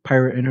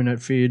 Pirate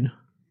internet feed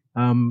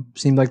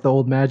seemed like the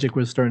old magic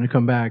was starting to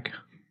come back,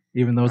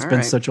 even though it's All been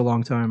right. such a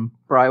long time.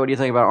 Brian, what do you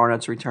think about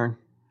Arnott's return?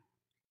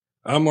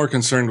 I'm more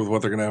concerned with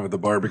what they're going to have at the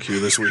barbecue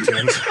this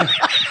weekend.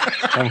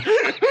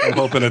 I'm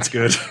hoping it's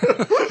good.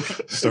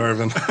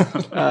 Starving.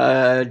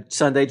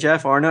 Sunday,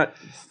 Jeff Arnott,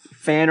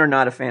 fan or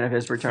not a fan of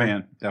his return?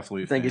 Fan,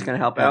 definitely. Think he's gonna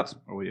help out?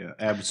 Oh yeah,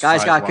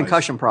 Guy's got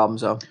concussion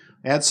problems though.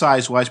 Add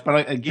size wise,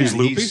 but again, He's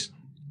loopy?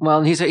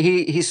 Well, he's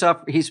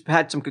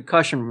had some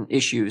concussion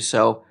issues,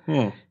 so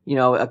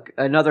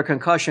another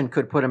concussion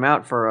could put him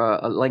out for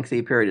a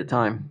lengthy period of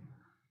time.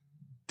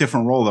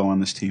 different role though on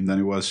this team than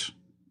he was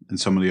in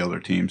some of the other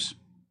teams.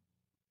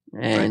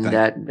 And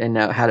Right,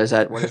 now how does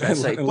that? What does that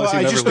say? Unless Well,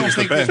 I he just never don't leaves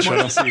the think there's bench, I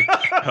much- don't see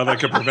how that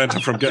could prevent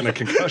him from getting a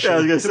concussion. I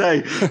was gonna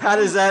say, how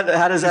does that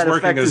He's working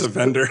affect as his a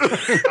vendor.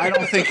 I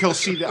don't think he'll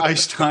see the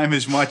ice time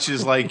as much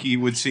as like he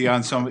would see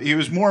on some. He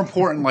was more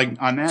important like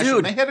on national.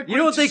 Dude, They had a you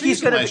don't great think he's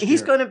season gonna? last He's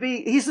year. gonna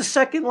be. He's the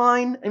second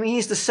line. I mean,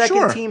 he's the second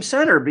Sure. team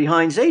center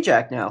behind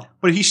Zajac now.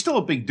 But he's still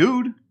a big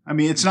dude. I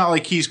mean, it's not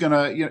like he's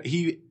gonna.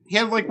 He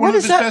had like What one of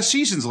is his that? best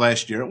seasons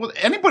last year. Well,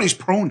 anybody's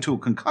prone to a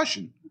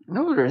concussion.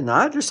 No, they're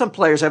not. There's some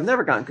players that have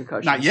never gotten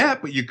concussions. Not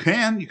yet, but you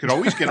can. You could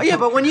always get. Oh a yeah,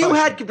 but when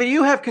concussion.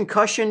 you have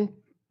concussion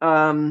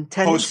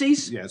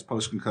tendencies, yeah, it's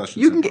post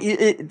concussion. you can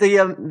get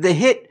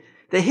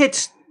the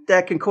hits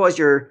that can cause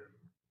your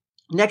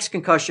next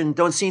concussion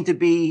don't need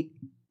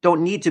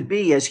to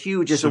be as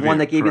huge as the Severe, one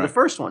that gave you the correct.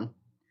 first one.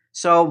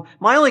 So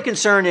my only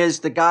concern is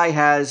the guy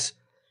has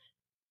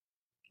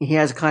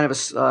a kind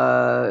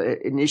of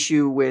an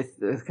issue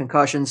with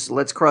concussions.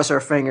 Let's cross our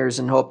fingers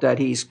and hope that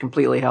he's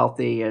completely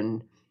healthy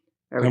and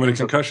How many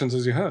everything's okay. concussions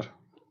has he had?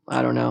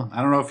 I don't know.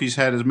 I don't know if he's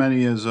had as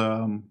many as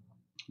when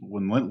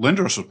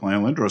Lindros was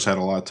playing. Lindros had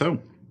a lot too.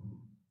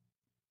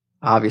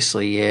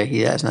 Obviously, yeah,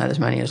 he has not as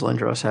many as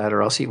Lindros had,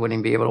 or else he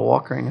wouldn't be able to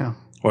walk right now.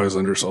 Why is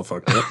Lindros all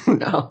fucked up?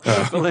 No,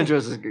 but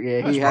Lindros is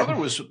yeah. His He brother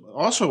had was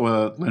also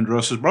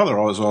Lindros' brother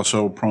was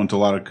also prone to a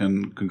lot of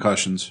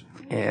concussions.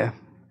 yeah.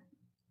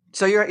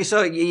 So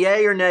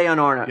yay or nay on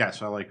Arnott?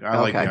 Yes, I like the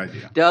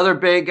idea. The other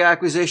big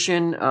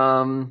acquisition,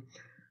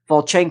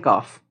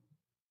 Volchenkov,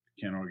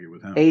 Can't argue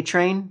with him. A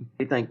Train.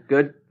 You think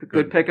good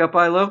pickup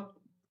by Lou?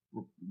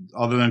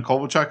 Other than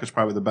Kovalchuk, it's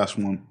probably the best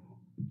one.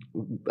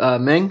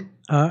 Ming.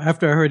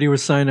 After I heard he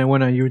was signed, I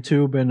went on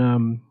YouTube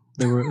and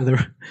They were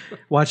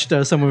watched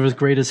some of his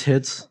greatest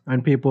hits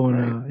on people,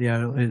 and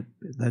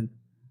that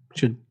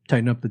should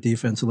tighten up the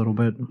defense a little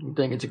bit. You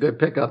think it's a good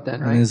pickup then, I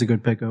think right? it's a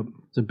good pickup.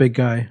 It's a big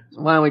guy.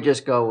 Why don't we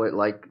just go with,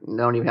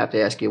 don't even have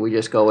to ask you. We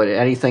just go with it.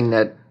 Anything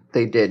that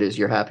they did is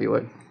you're happy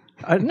with.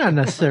 Not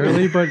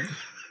necessarily, but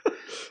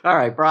All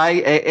right,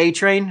 Bri,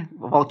 A-Train,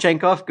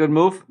 Volchenkov, good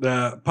move.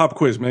 Pop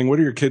quiz, man. What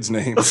are your kids'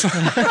 names?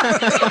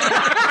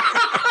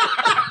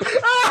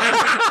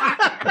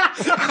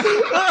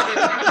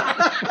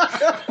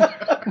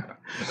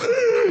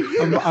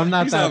 I'm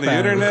not He's that on the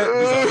bad. internet.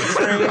 He's on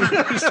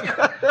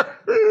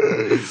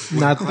the screen.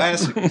 Not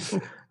Classic.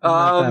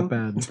 not that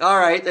bad. All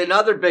right,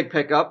 another big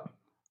pickup.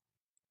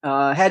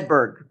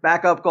 Hedberg,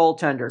 backup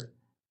goaltender.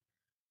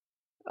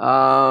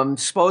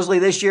 Supposedly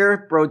this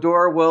year,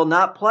 Brodeur will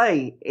not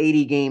play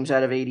 80 games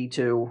out of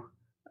 82.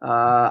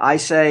 I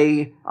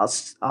say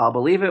I'll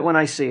believe it when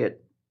I see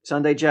it.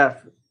 Sunday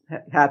Jeff,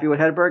 happy with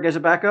Hedberg as a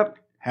backup?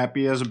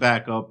 Happy as a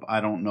backup. I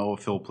don't know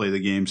if he'll play the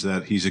games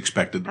that he's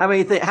expected. How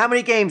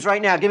many games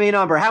right now? Give me a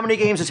number. How many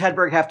games does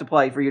Hedberg have to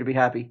play for you to be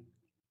happy?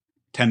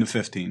 10 to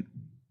 15.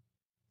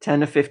 10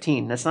 to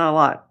 15. That's not a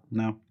lot.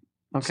 No.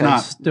 Okay. not.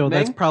 Still,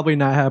 that's Ming? probably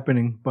not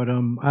happening. But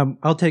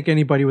I'll take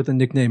anybody with the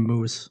nickname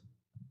Moose.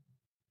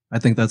 I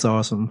think that's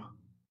awesome.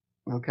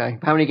 Okay.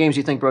 How many games do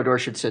you think Brodeur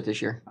should sit this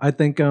year? I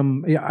think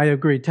I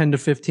agree 10 to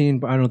 15,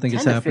 but I don't think 10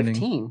 it's to happening.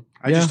 15.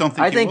 I just don't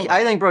think he will.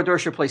 I think Brodeur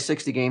should play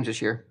 60 games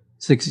this year.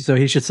 60, so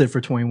he should sit for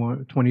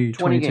 20, 20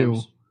 22.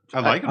 games.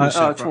 I like him to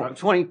sit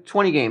for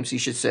 20 games he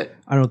should sit.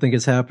 I don't think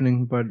it's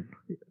happening, but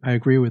I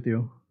agree with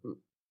you.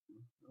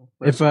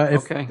 If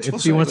Okay.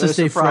 if he wants to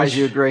stay Surprise, fresh,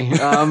 you agree.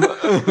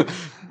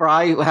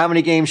 Bri, how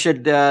many games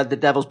should the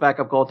Devils'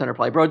 backup goaltender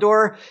play?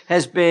 Brodeur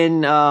has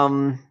been.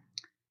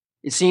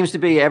 It seems to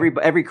be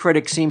every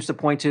critic seems to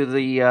point to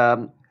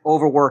the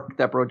overwork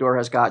that Brodeur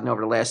has gotten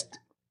over the last.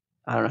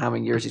 I don't know how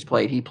many years he's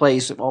played. He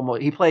plays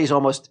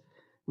almost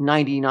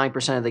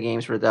 99% of the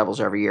games for the Devils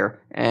every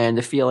year, and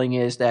the feeling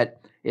is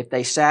that if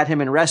they sat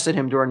him and rested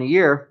him during the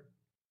year,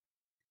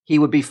 he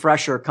would be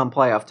fresher come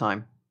playoff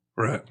time.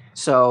 Right.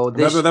 So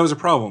this. That was a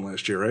problem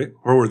last year, right?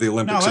 Or were the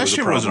Olympics? No, it last was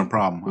year wasn't a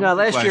problem. No,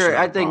 last year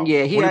I was a think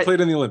problem. he When he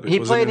played in the Olympics. He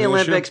was played it in the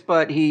an issue? Olympics,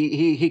 but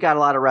he got a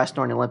lot of rest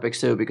during the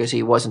Olympics too because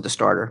he wasn't the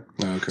starter.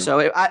 Oh, okay. So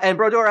and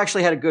Brodeur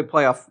actually had a good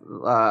playoff.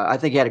 I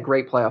think he had a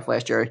great playoff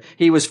last year.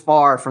 He was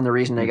far from the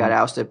reason they got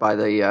ousted by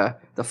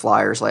the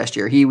Flyers last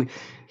year.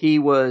 He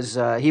was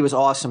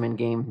awesome in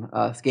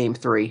game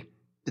 3.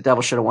 The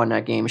Devils should have won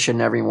that game. It should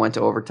never even went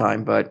to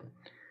overtime, but.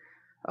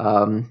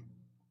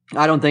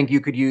 I don't think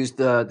you could use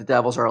the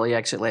Devils' early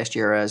exit last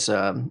year as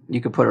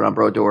you could put it on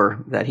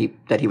Brodeur that he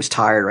was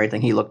tired or anything.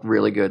 He looked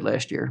really good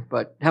last year.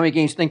 But how many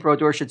games do you think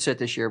Brodeur should sit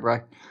this year, Bri?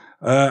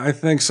 I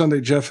think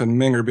Sunday Jeff and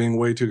Ming are being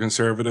way too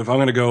conservative. I'm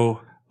going to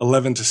go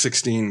 11 to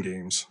 16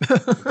 games.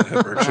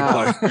 Hedberg should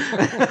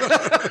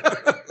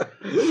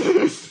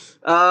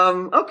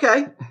play.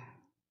 Okay.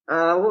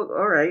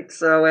 All right.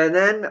 So and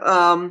then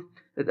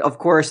of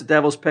course the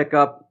Devils pick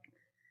up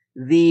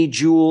the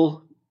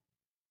jewel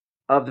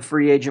of the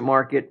free agent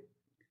market,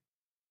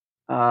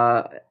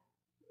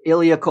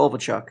 Ilya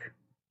Kovalchuk.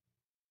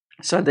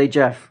 Sunday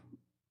Jeff,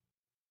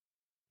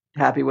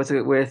 happy with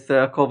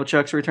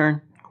Kovalchuk's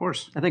return? Of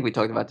course. I think we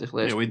talked about this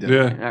last. Yeah, we did.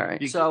 Yeah. All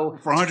right. You- So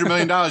for $100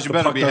 million, you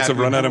better be Pucknuts happy. have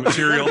run out of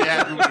material. Be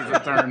happy with his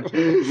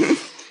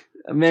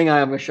return. Ming,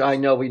 I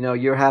know we know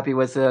you're happy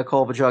with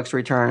Kovalchuk's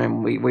return,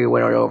 and we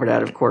went over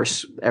that. Of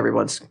course,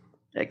 everyone's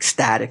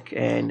ecstatic.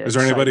 And Is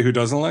there anybody who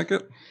doesn't like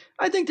it?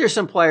 I think there's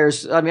some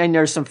players. I mean,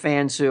 there's some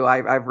fans who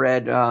I've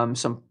read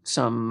some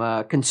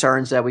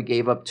concerns that we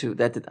gave up to.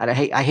 That I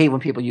hate when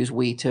people use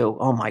 "we" too.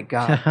 Oh my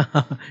god,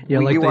 yeah,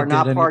 like you they are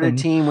not did part of the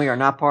anything. team. We are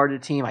not part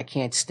of the team. I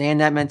can't stand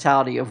that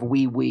mentality of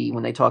we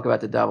when they talk about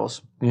the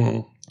Devils.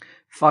 Mm-hmm.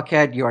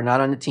 Fuckhead, you are not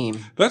on the team.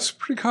 That's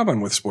pretty common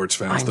with sports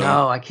fans, I though.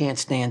 know. I can't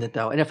stand it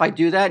though. And if I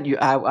do that, you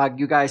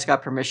guys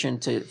got permission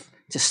to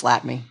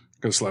slap me.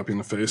 Gonna slap you in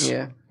the face.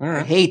 Yeah, All I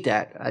right. hate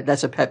that.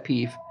 That's a pet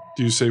peeve.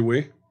 Do you say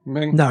we,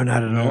 Ming? No,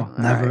 not at all.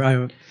 Yeah.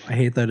 Never. I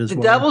hate that as The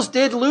well. Devils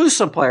did lose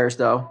some players,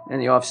 though, in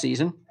the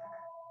offseason.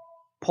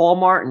 Paul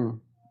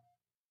Martin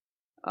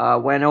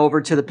went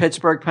over to the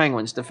Pittsburgh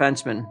Penguins,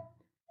 defenseman.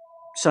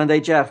 Sunday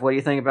Jeff, what do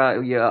you think about it?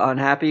 Are you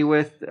unhappy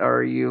with, or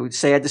are you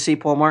sad to see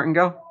Paul Martin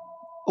go?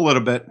 A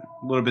little bit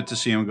to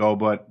see him go,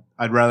 but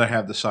I'd rather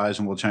have the size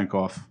in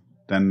Volchenkov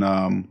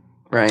than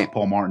Right.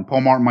 Paul Martin.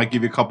 Paul Martin might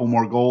give you a couple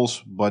more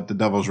goals, but the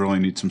Devils really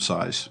need some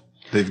size.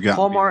 They've got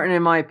Paul Martin,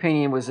 in my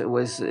opinion,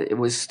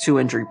 was too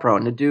injury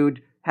prone. The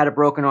dude had a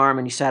broken arm,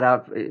 and he sat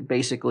out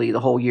basically the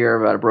whole year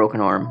about a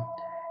broken arm.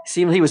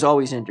 Seemed he was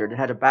always injured.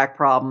 Had a back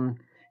problem.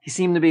 He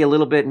seemed to be a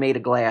little bit made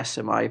of glass,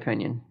 in my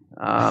opinion.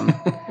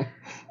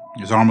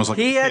 His arm was like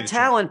He a had potato chip.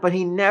 talent, but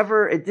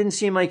it didn't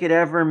seem like it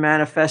ever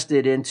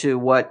manifested into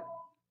what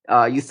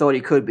you thought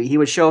he could be. He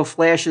would show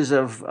flashes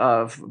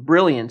of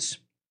brilliance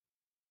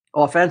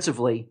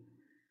offensively,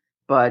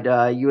 but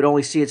you would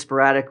only see it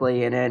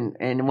sporadically.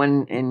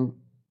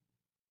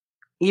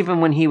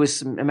 Even when he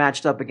was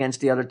matched up against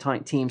the other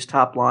team's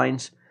top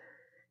lines,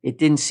 it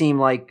didn't seem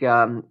like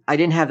I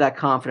didn't have that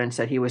confidence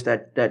that he was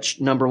that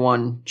number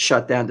one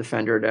shutdown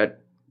defender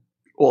that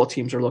all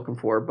teams are looking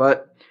for.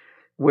 But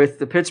with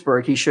the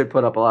Pittsburgh, he should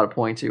put up a lot of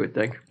points, you would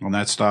think. On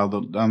that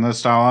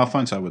style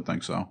offense, I would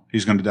think so.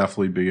 He's going to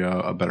definitely be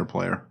a better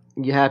player.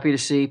 You happy to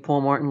see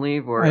Paul Martin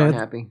leave or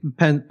unhappy?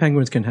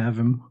 Penguins can have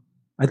him.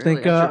 I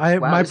think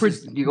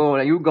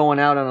you going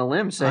out on a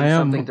limb saying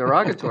something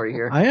derogatory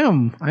here. I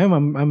am.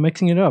 I'm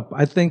mixing it up.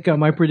 I think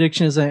my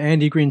prediction is that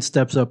Andy Green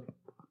steps up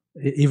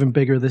even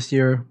bigger this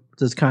year.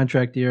 It's his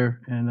contract year,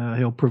 and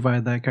he'll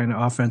provide that kind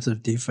of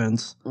offensive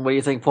defense. What do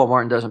you think Paul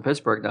Martin does in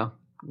Pittsburgh, though?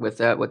 With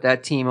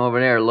that team over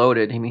there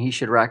loaded, I mean, he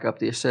should rack up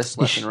the assists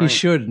left and right. He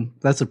should.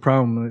 That's the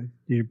problem.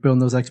 You're building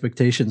those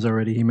expectations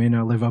already. He may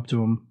not live up to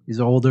them.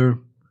 He's older.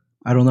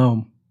 I don't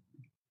know.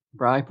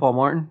 Right, Paul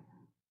Martin?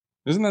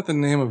 Isn't that the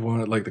name of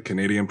one, like the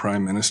Canadian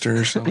Prime Minister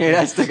or something? Yeah,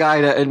 that's the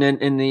guy that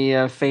in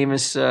the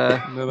famous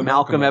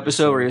Malcolm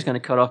episode where he was going to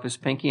cut off his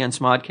pinky on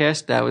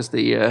Smodcast. That was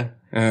the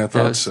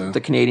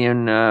the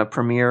Canadian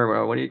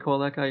premier. What do you call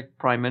that guy?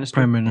 Prime Minister.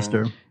 Prime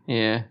Minister.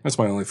 Yeah, that's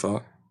my only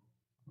thought.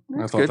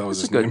 I thought that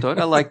was a good thought.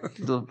 I like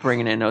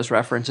bringing in those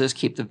references.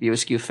 Keep the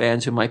VSQ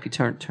fans who might be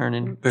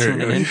tuning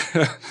in.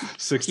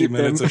 60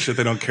 minutes of shit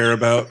they don't care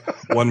about.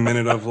 1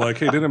 minute of like,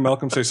 hey, didn't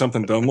Malcolm say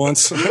something dumb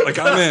once? Like,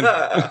 I'm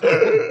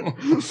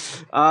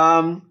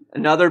in.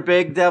 Another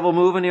big devil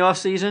move in the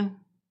offseason.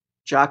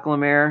 Jacques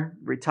Lemaire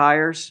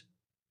retires.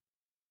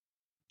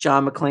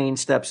 John McClain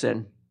steps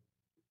in.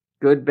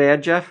 Good,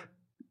 bad, Jeff?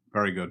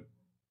 Very good.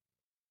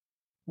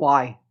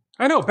 Why?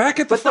 I know, back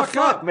at the fuck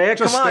up, man.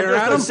 Come on,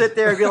 just don't sit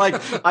there and be like,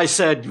 I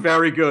said,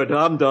 very good,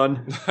 I'm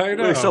done. I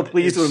know. He's so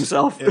pleased with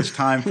himself. It's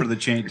time for the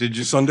change. Did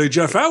you Sunday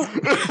Jeff out?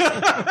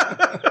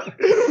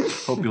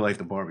 Hope you like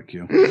the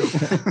barbecue.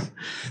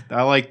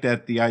 I like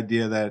that, the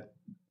idea that...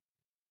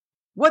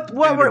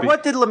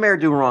 What did Lemaire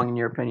do wrong, in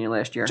your opinion,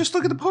 last year? Just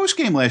look at the post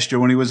game last year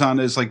when he was on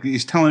this, like,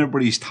 he's telling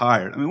everybody he's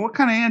tired. I mean, what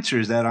kind of answer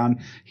is that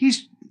on?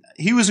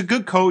 He was a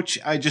good coach.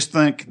 I just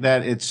think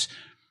that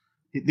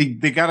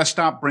they got to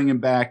stop bringing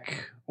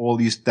back all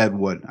these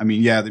deadwood. I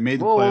mean, yeah, they made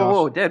the playoffs.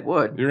 Whoa,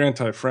 deadwood. You're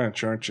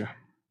anti-French, aren't you?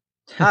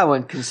 I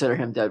wouldn't consider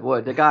him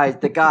deadwood. The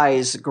guy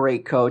is a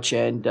great coach,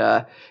 and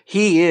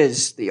he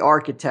is the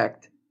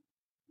architect.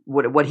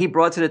 What he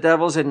brought to the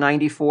Devils in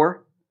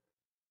 '94,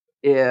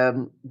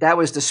 that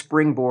was the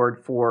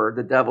springboard for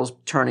the Devils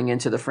turning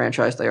into the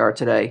franchise they are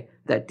today.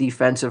 That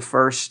defensive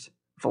first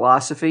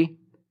philosophy,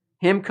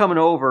 him coming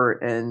over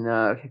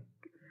and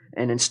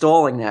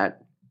installing that.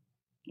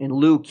 And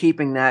Lou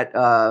keeping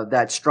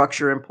that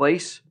structure in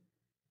place,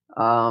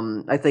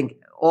 I think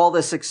all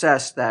the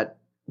success that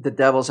the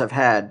Devils have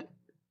had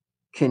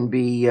can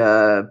be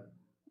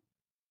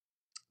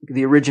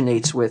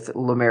originates with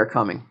Lemaire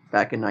coming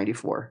back in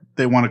 '94.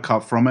 They won a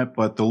cup from it,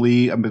 but the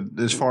league, I mean,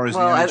 as far as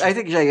I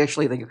think I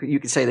actually think you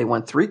could say they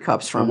won 3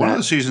 cups from one of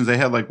the seasons. They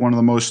had like one of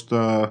the most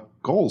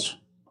goals.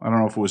 I don't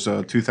know if it was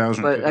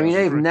 2000. But I mean,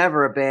 they've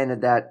never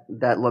abandoned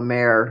that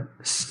Lemaire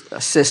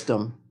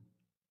system.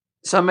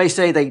 Some may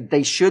say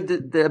they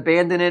should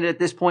abandon it at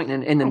this point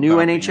in the new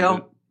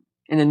NHL.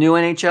 In the new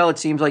NHL, it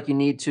seems like you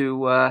need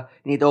to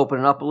open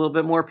it up a little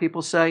bit more.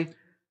 People say,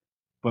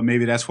 but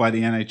maybe that's why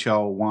the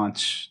NHL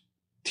wants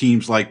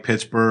teams like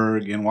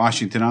Pittsburgh and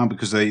Washington on,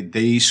 because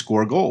they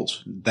score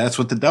goals. That's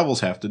what the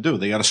Devils have to do.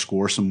 They got to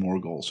score some more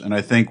goals. And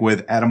I think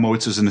with Adam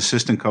Oates as an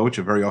assistant coach,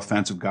 a very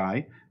offensive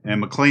guy,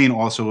 and McClain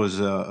also is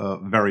a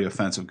very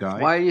offensive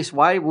guy. Why do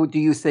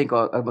you think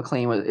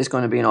McClain is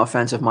going to be an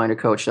offensive-minded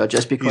coach, though?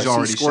 Just because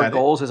he scored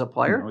goals as a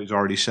player? You know, he's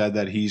already said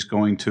that he's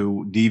going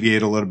to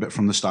deviate a little bit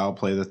from the style of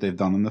play that they've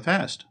done in the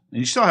past. And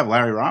you still have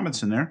Larry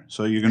Robinson there,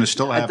 so you're going to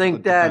still have. I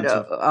think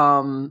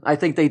I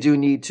think they do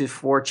need to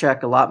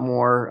forecheck a lot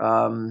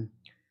more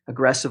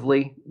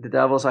aggressively. The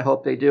Devils, I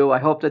hope they do. I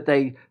hope that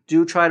they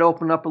do try to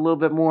open up a little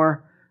bit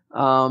more,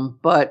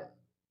 but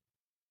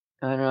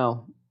I don't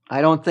know. I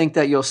don't think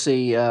that you'll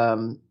see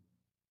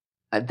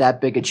that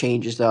big of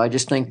changes, though. I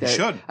just think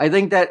that I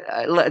think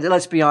that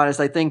let's be honest.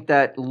 I think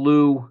that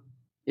Lou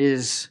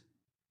is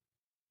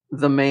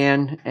the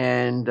man,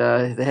 and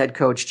the head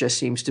coach just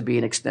seems to be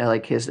an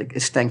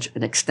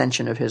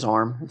extension of his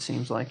arm. It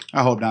seems like.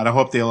 I hope not. I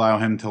hope they allow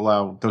him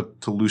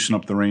to loosen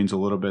up the reins a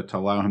little bit, to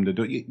allow him to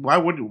do it. Why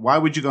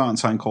would you go out and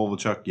sign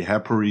Kovalchuk? You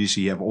have Parise,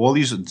 you have all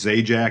these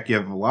Zajac, you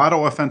have a lot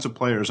of offensive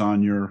players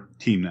on your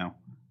team now.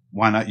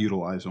 Why not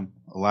utilize them?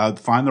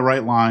 Find the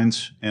right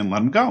lines and let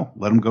them go.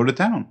 Let them go to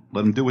town.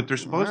 Let them do what they're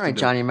supposed to do. All right,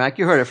 Johnny Mac,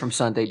 you heard it from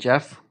Sunday,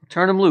 Jeff.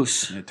 Turn them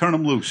loose. Yeah, turn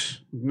them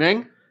loose.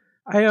 Ming?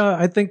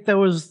 I think that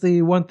was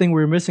the one thing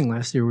we were missing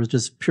last year, was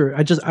just pure.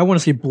 I want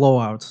to see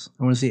blowouts.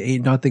 I want to see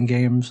 8-0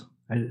 games.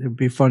 It'd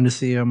be fun to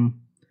see a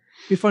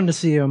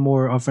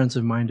more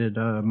offensive minded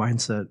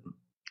mindset.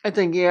 I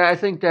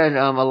think that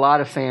a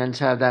lot of fans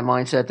have that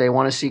mindset. They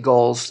want to see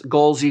goals.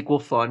 Goals equal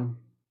fun.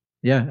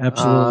 Yeah,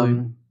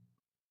 absolutely.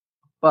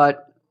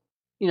 But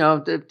you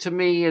know, to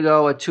me, a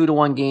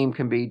 2-1 game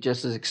can be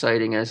just as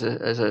exciting as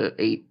a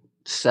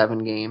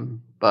 8-7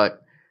 game.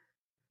 But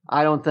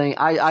I don't think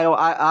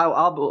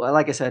I'll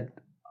like I said,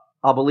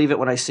 I'll believe it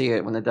when I see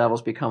it. When the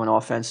Devils become an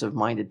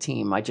offensive-minded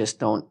team, I just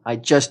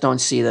don't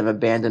see them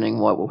abandoning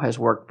what has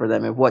worked for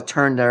them and what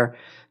turned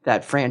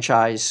that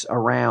franchise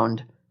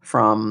around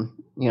from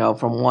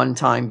one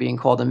time being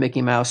called a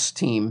Mickey Mouse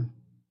team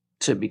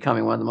to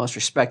becoming one of the most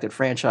respected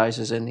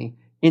franchises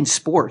in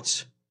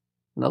sports,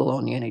 let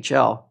alone the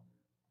NHL.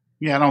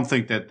 Yeah, I don't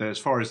think that as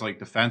far as like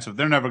defensive,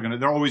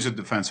 they're always a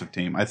defensive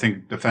team. I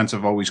think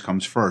defensive always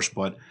comes first,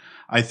 but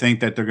I think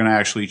that they're going to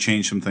actually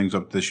change some things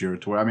up this year.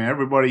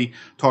 Everybody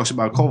talks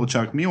about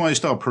Kovalchuk. Meanwhile, you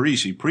still have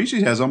Parise.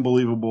 Parise has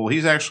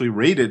he's actually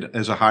rated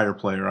as a higher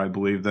player, I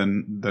believe,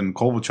 than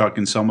Kovalchuk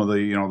in some of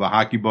the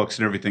hockey books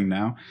and everything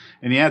now.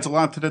 And he adds a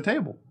lot to the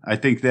table. I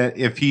think that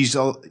if he's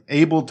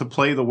able to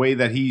play the way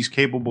that he's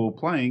capable of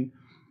playing,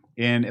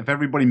 and if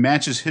everybody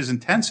matches his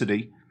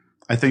intensity,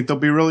 I think they'll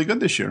be really good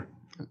this year.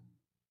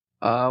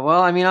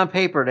 On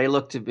paper, they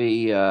look to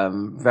be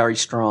very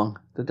strong,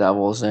 the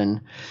Devils,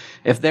 and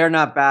if they're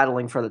not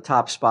battling for the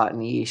top spot in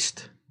the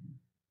East,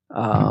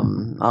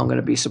 I'm going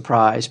to be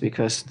surprised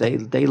because they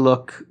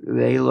look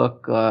they're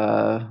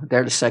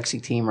the sexy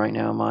team right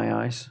now in my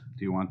eyes.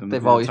 Do you want them?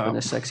 They've always been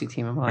the sexy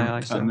team in my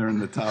eyes. And they're in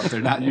the top. They're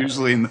not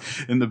usually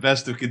in the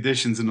best of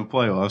conditions in the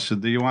playoffs. So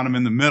do you want them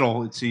in the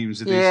middle? It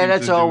seems.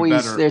 That's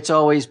always it's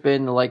always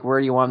been like,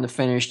 where do you want them to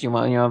finish? Do you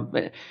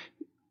want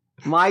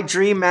my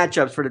dream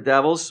matchups for the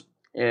Devils?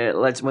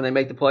 When they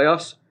make the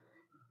playoffs,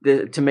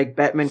 to make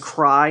Bettman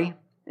cry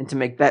and to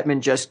make Bettman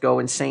just go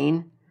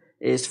insane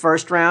is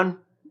first round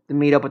to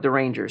meet up with the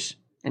Rangers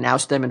and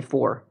oust them in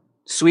 4.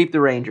 Sweep the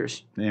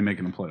Rangers. They ain't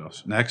making the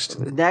playoffs. Next,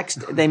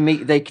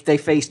 they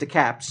face the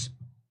Caps,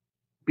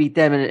 beat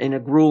them in a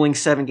grueling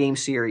 7-game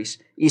series.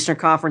 Eastern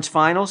Conference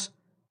Finals,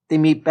 they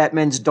meet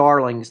Bettman's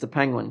darlings, the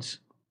Penguins,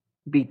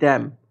 beat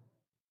them.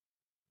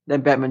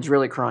 Then Bettman's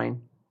really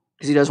crying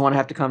because he doesn't want to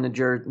have to come to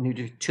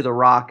the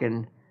Rock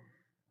and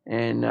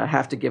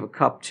have to give a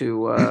cup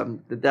to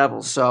the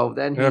Devils. So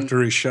then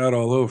after he shot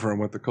all over him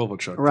with the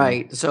Kovalchuk.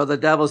 Right. Team. So the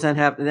Devils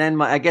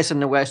I guess in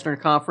the Western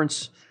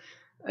Conference,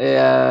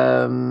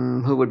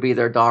 who would be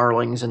their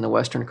darlings in the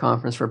Western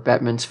Conference for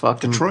Bettman's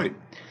fucking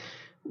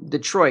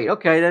Detroit.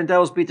 Okay, then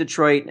Devils beat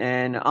Detroit,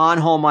 and on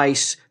home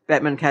ice,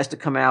 Bettman has to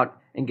come out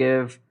and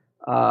give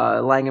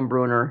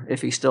Langenbrunner,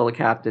 if he's still the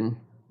captain,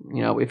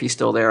 if he's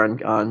still there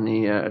on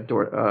the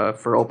door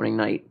for opening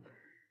night.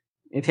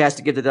 If he has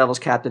to give the Devils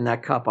captain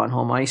that cup on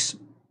home ice,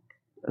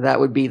 that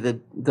would be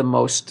the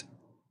most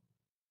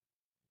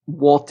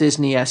Walt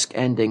Disney-esque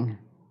ending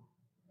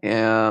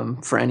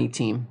for any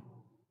team.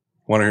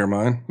 Want to hear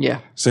mine? Yeah.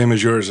 Same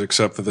as yours,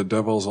 except that the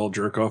Devils all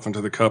jerk off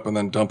into the cup and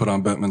then dump it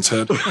on Bettman's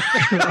head.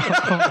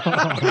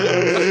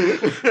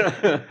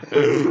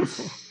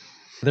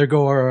 There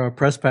go our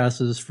press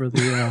passes for the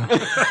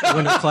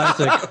Winter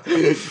Classic.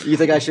 You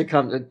think I should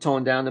come to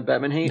tone down the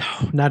Bettman hate?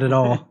 No, not at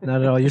all.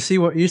 Not at all. You say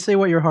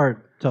what your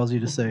heart tells you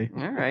to say.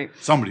 All right.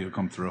 Somebody will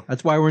come through.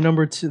 That's why we're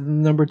number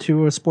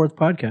two sports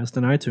podcast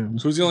in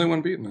iTunes. Who's the only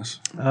one beating us?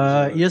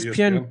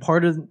 ESPN.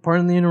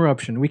 Pardon the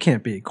interruption. We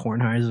can't beat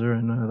Kornheiser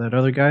and that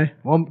other guy.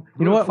 Well,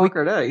 you know what? Fuck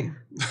are they?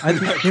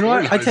 You know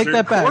what? I take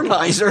that back.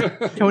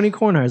 Kornheiser. Tony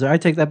Kornheiser. I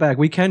take that back.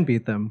 We can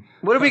beat them.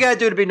 What do we got to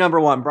do to be number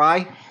one,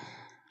 Bri?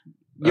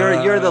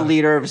 You're the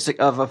leader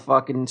of a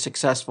fucking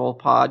successful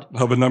pod.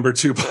 Oh, but number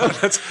 2 pod.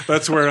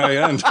 That's where I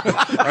end.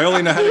 I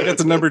only know how to get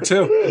to number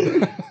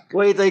 2.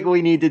 What do you think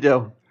we need to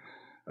do?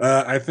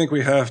 I think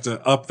we have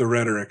to up the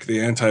rhetoric,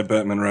 the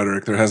anti-Bettman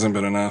rhetoric. There hasn't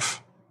been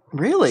enough.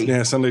 Really?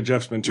 Yeah, Sunday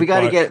Jeff's been too We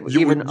got to quiet. get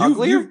even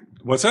uglier?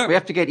 What's that? We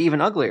have to get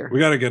even uglier. We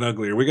got to get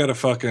uglier. We got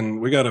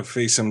to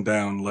face him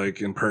down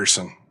like in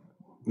person.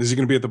 Is he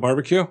going to be at the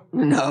barbecue?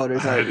 No,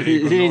 there's not.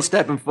 He ain't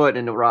stepping foot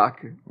in the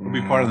Rock. He'll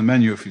be part of the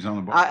menu if he's on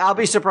the bar. I'll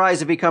be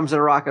surprised if he comes to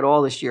the Rock at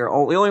all this year.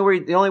 The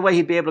only way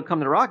he'd be able to come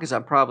to the Rock is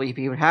probably if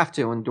he would have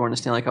to during the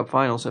Stanley Cup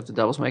Finals if the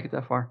Devils make it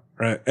that far.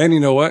 Right. And you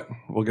know what?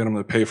 We'll get him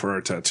to pay for our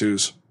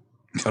tattoos.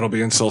 That'll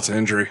be insult to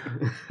injury.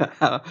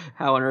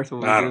 How on earth will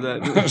we do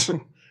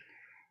that?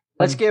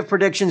 Let's give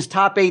predictions.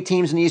 Top 8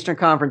 teams in the Eastern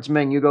Conference.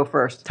 Ming, you go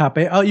first. Top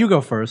 8. Oh, you go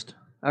first.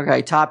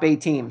 Okay, top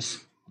 8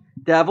 teams.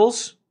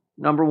 Devils,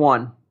 number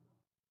 1.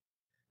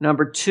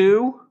 Number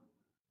 2,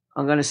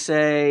 I'm going to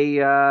say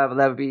that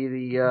would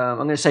be I'm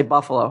going to say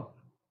Buffalo.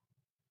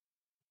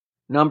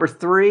 Number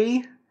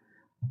 3,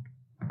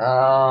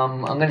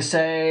 I'm going to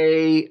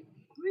say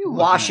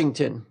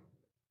Washington.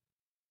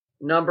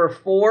 Number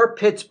 4,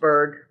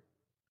 Pittsburgh.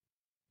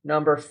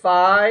 Number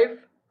 5,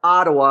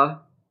 Ottawa.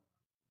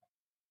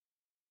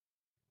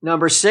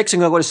 Number 6, I'm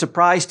going to go to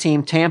surprise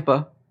team,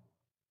 Tampa.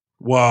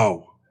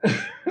 Whoa.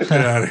 Get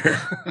out of here.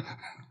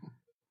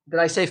 Did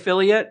I say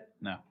Philly yet?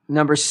 No.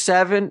 Number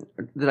 7,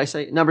 did I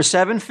say? Number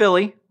 7,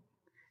 Philly.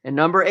 And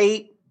number 8,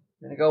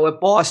 I'm going to go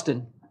with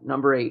Boston.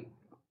 Number 8.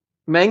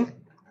 Ming?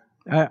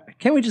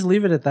 Can't we just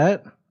leave it at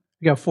that?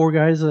 We got 4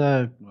 guys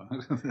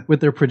with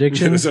their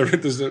predictions.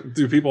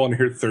 Do people on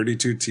here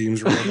 32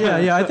 teams?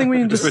 Yeah. I think we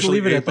can just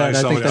leave it at that.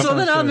 I think So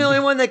then I'm the only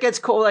one that gets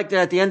cold like that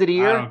at the end of the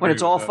year when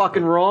it's all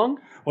fucking wrong?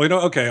 Well,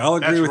 okay, I'll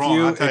agree with wrong.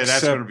 you. I'll tell you,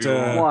 that's gonna be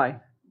wrong. Why?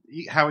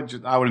 How would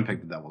you? I wouldn't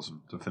pick the Devils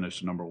to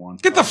finish number one.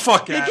 Get the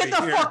fuck Yeah, out get of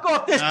the here. fuck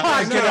off this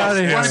podcast. Get out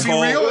of You here. want to be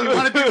real? You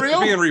want to be real?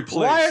 Being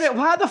replaced.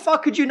 Why the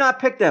fuck could you not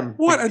pick them?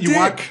 What a You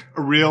want dick.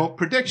 real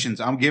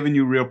predictions? I'm giving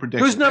you real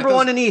predictions. Who's number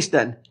one in East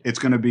then? It's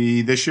going to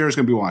be this year. Is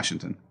going to be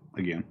Washington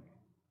again.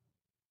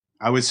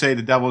 I would say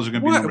the Devils are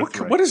going to be number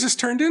three. What has this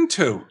turned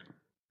into?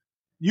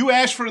 You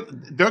asked for.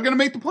 They're going to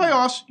make the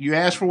playoffs. You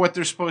asked for what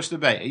they're supposed to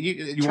be.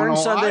 You Turn want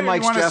to Sunday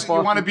Mike's Jeff You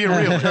off. want to be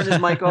real. Turn his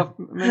mic off.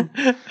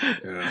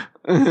 Yeah.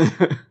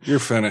 You're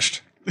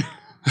finished.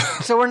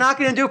 So we're not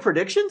going to do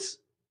predictions?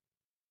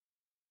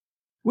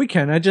 We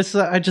can. I just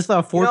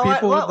thought four You know what?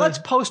 people. Let's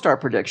post our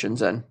predictions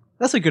then.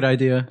 That's a good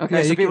idea. Okay,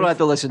 Yeah, so you people can- have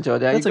to listen to it.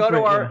 Then. That's You a go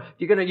to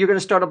great- our. You're gonna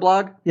start a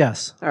blog.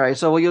 Yes. All right.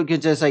 So you can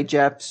just say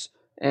Jeff's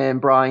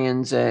and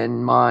Brian's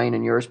and mine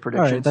and yours All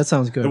predictions. right. That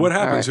sounds good. What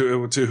happened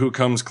to who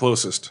comes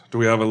closest? Do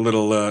we have a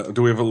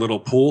little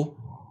pool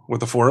with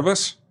the four of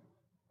us?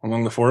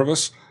 Among the four of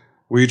us,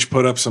 we each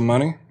put up some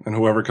money, and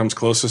whoever comes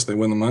closest, they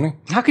win the money.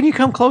 How can you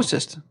come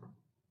closest?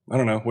 I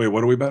don't know. Wait,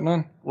 what are we betting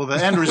on? Well,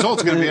 the end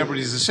result's going to be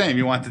everybody's the same.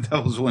 You want the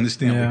Devils to win the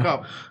Stanley Yeah.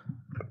 Cup.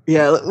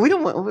 Yeah, we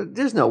don't.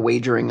 There's no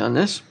wagering on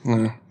this.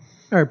 Yeah.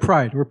 All right.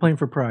 Pride. We're playing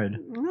for pride.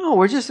 No,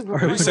 we're just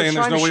we're you saying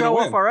there's trying no to way to show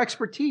win? off our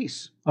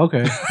expertise.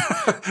 Okay.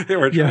 Yeah,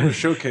 we're trying Yeah. to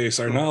showcase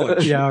our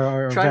knowledge. Yeah.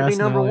 Our Try to be vast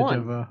number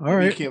knowledge one. of, all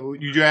right.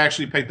 You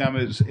actually pick them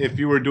as if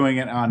you were doing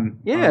it on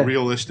Yeah. a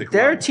realistic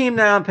Their level. team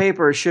now on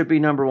paper should be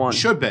number one.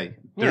 Should be.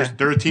 Yeah.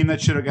 They're a team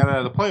that should have got out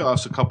of the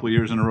playoffs a couple of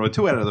years in a row,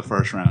 too, out of the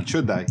first round.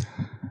 Should they?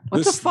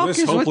 What the fuck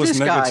is with this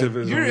guy?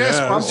 negativism. You're- yes,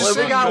 I'm just Well, we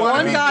saying, got you wanna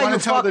one be- guy wanna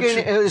who tell the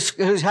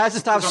fucking who has to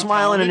stop I'm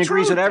smiling telling and the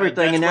agrees truth. with everything,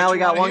 That's and now what we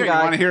you got wanna one hear. You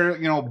want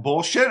to guy. hear,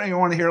 bullshit, or you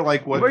want to hear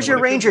like what? Where's your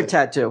what it Ranger could be?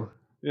 tattoo?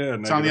 Yeah,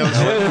 It's on the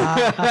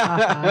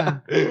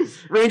other side.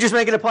 Rangers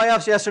making the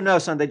playoffs? Yes or no,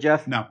 Sunday,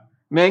 Jeff? No.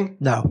 Ming?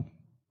 No.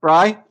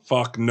 Bry?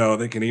 Fuck no,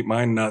 they can eat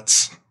my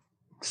nuts.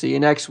 See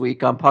you next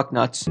week on Puck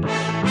Nuts.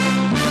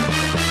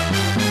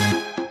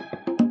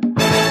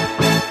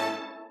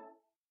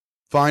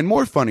 Find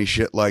more funny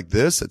shit like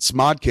this at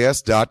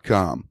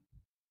smodcast.com.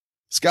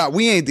 Scott,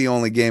 we ain't the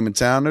only game in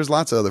town. There's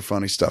lots of other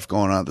funny stuff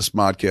going on at the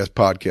Smodcast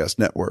Podcast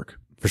Network.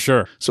 For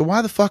sure. So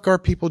why the fuck are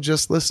people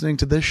just listening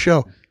to this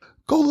show?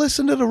 Go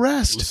listen to the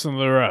rest. Listen to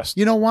the rest.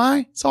 You know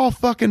why? It's all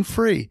fucking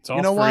free. It's all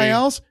you know why free.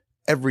 else?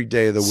 Every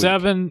day of the week.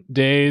 7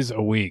 days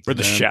a week for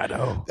the Man.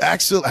 shadow.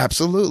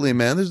 Absolutely,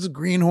 man. There's the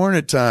Green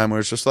Hornet time where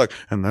it's just like,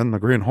 and then the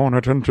Green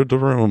Hornet entered the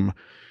room.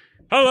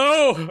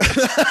 Hello.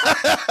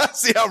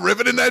 See how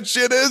riveting that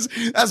shit is?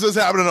 That's what's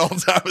happening all the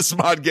time at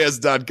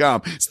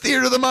smodcast.com. It's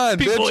theater of the mind,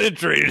 People bitch.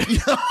 entering.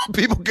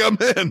 People come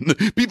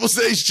in. People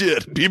say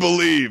shit. People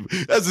leave.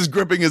 That's as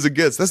gripping as it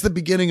gets. That's the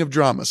beginning of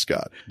drama,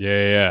 Scott.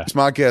 Yeah.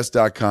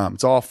 Smodcast.com.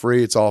 It's all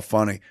free. It's all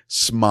funny.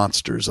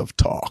 Smonsters of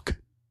talk.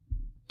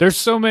 There's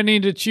so many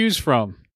to choose from.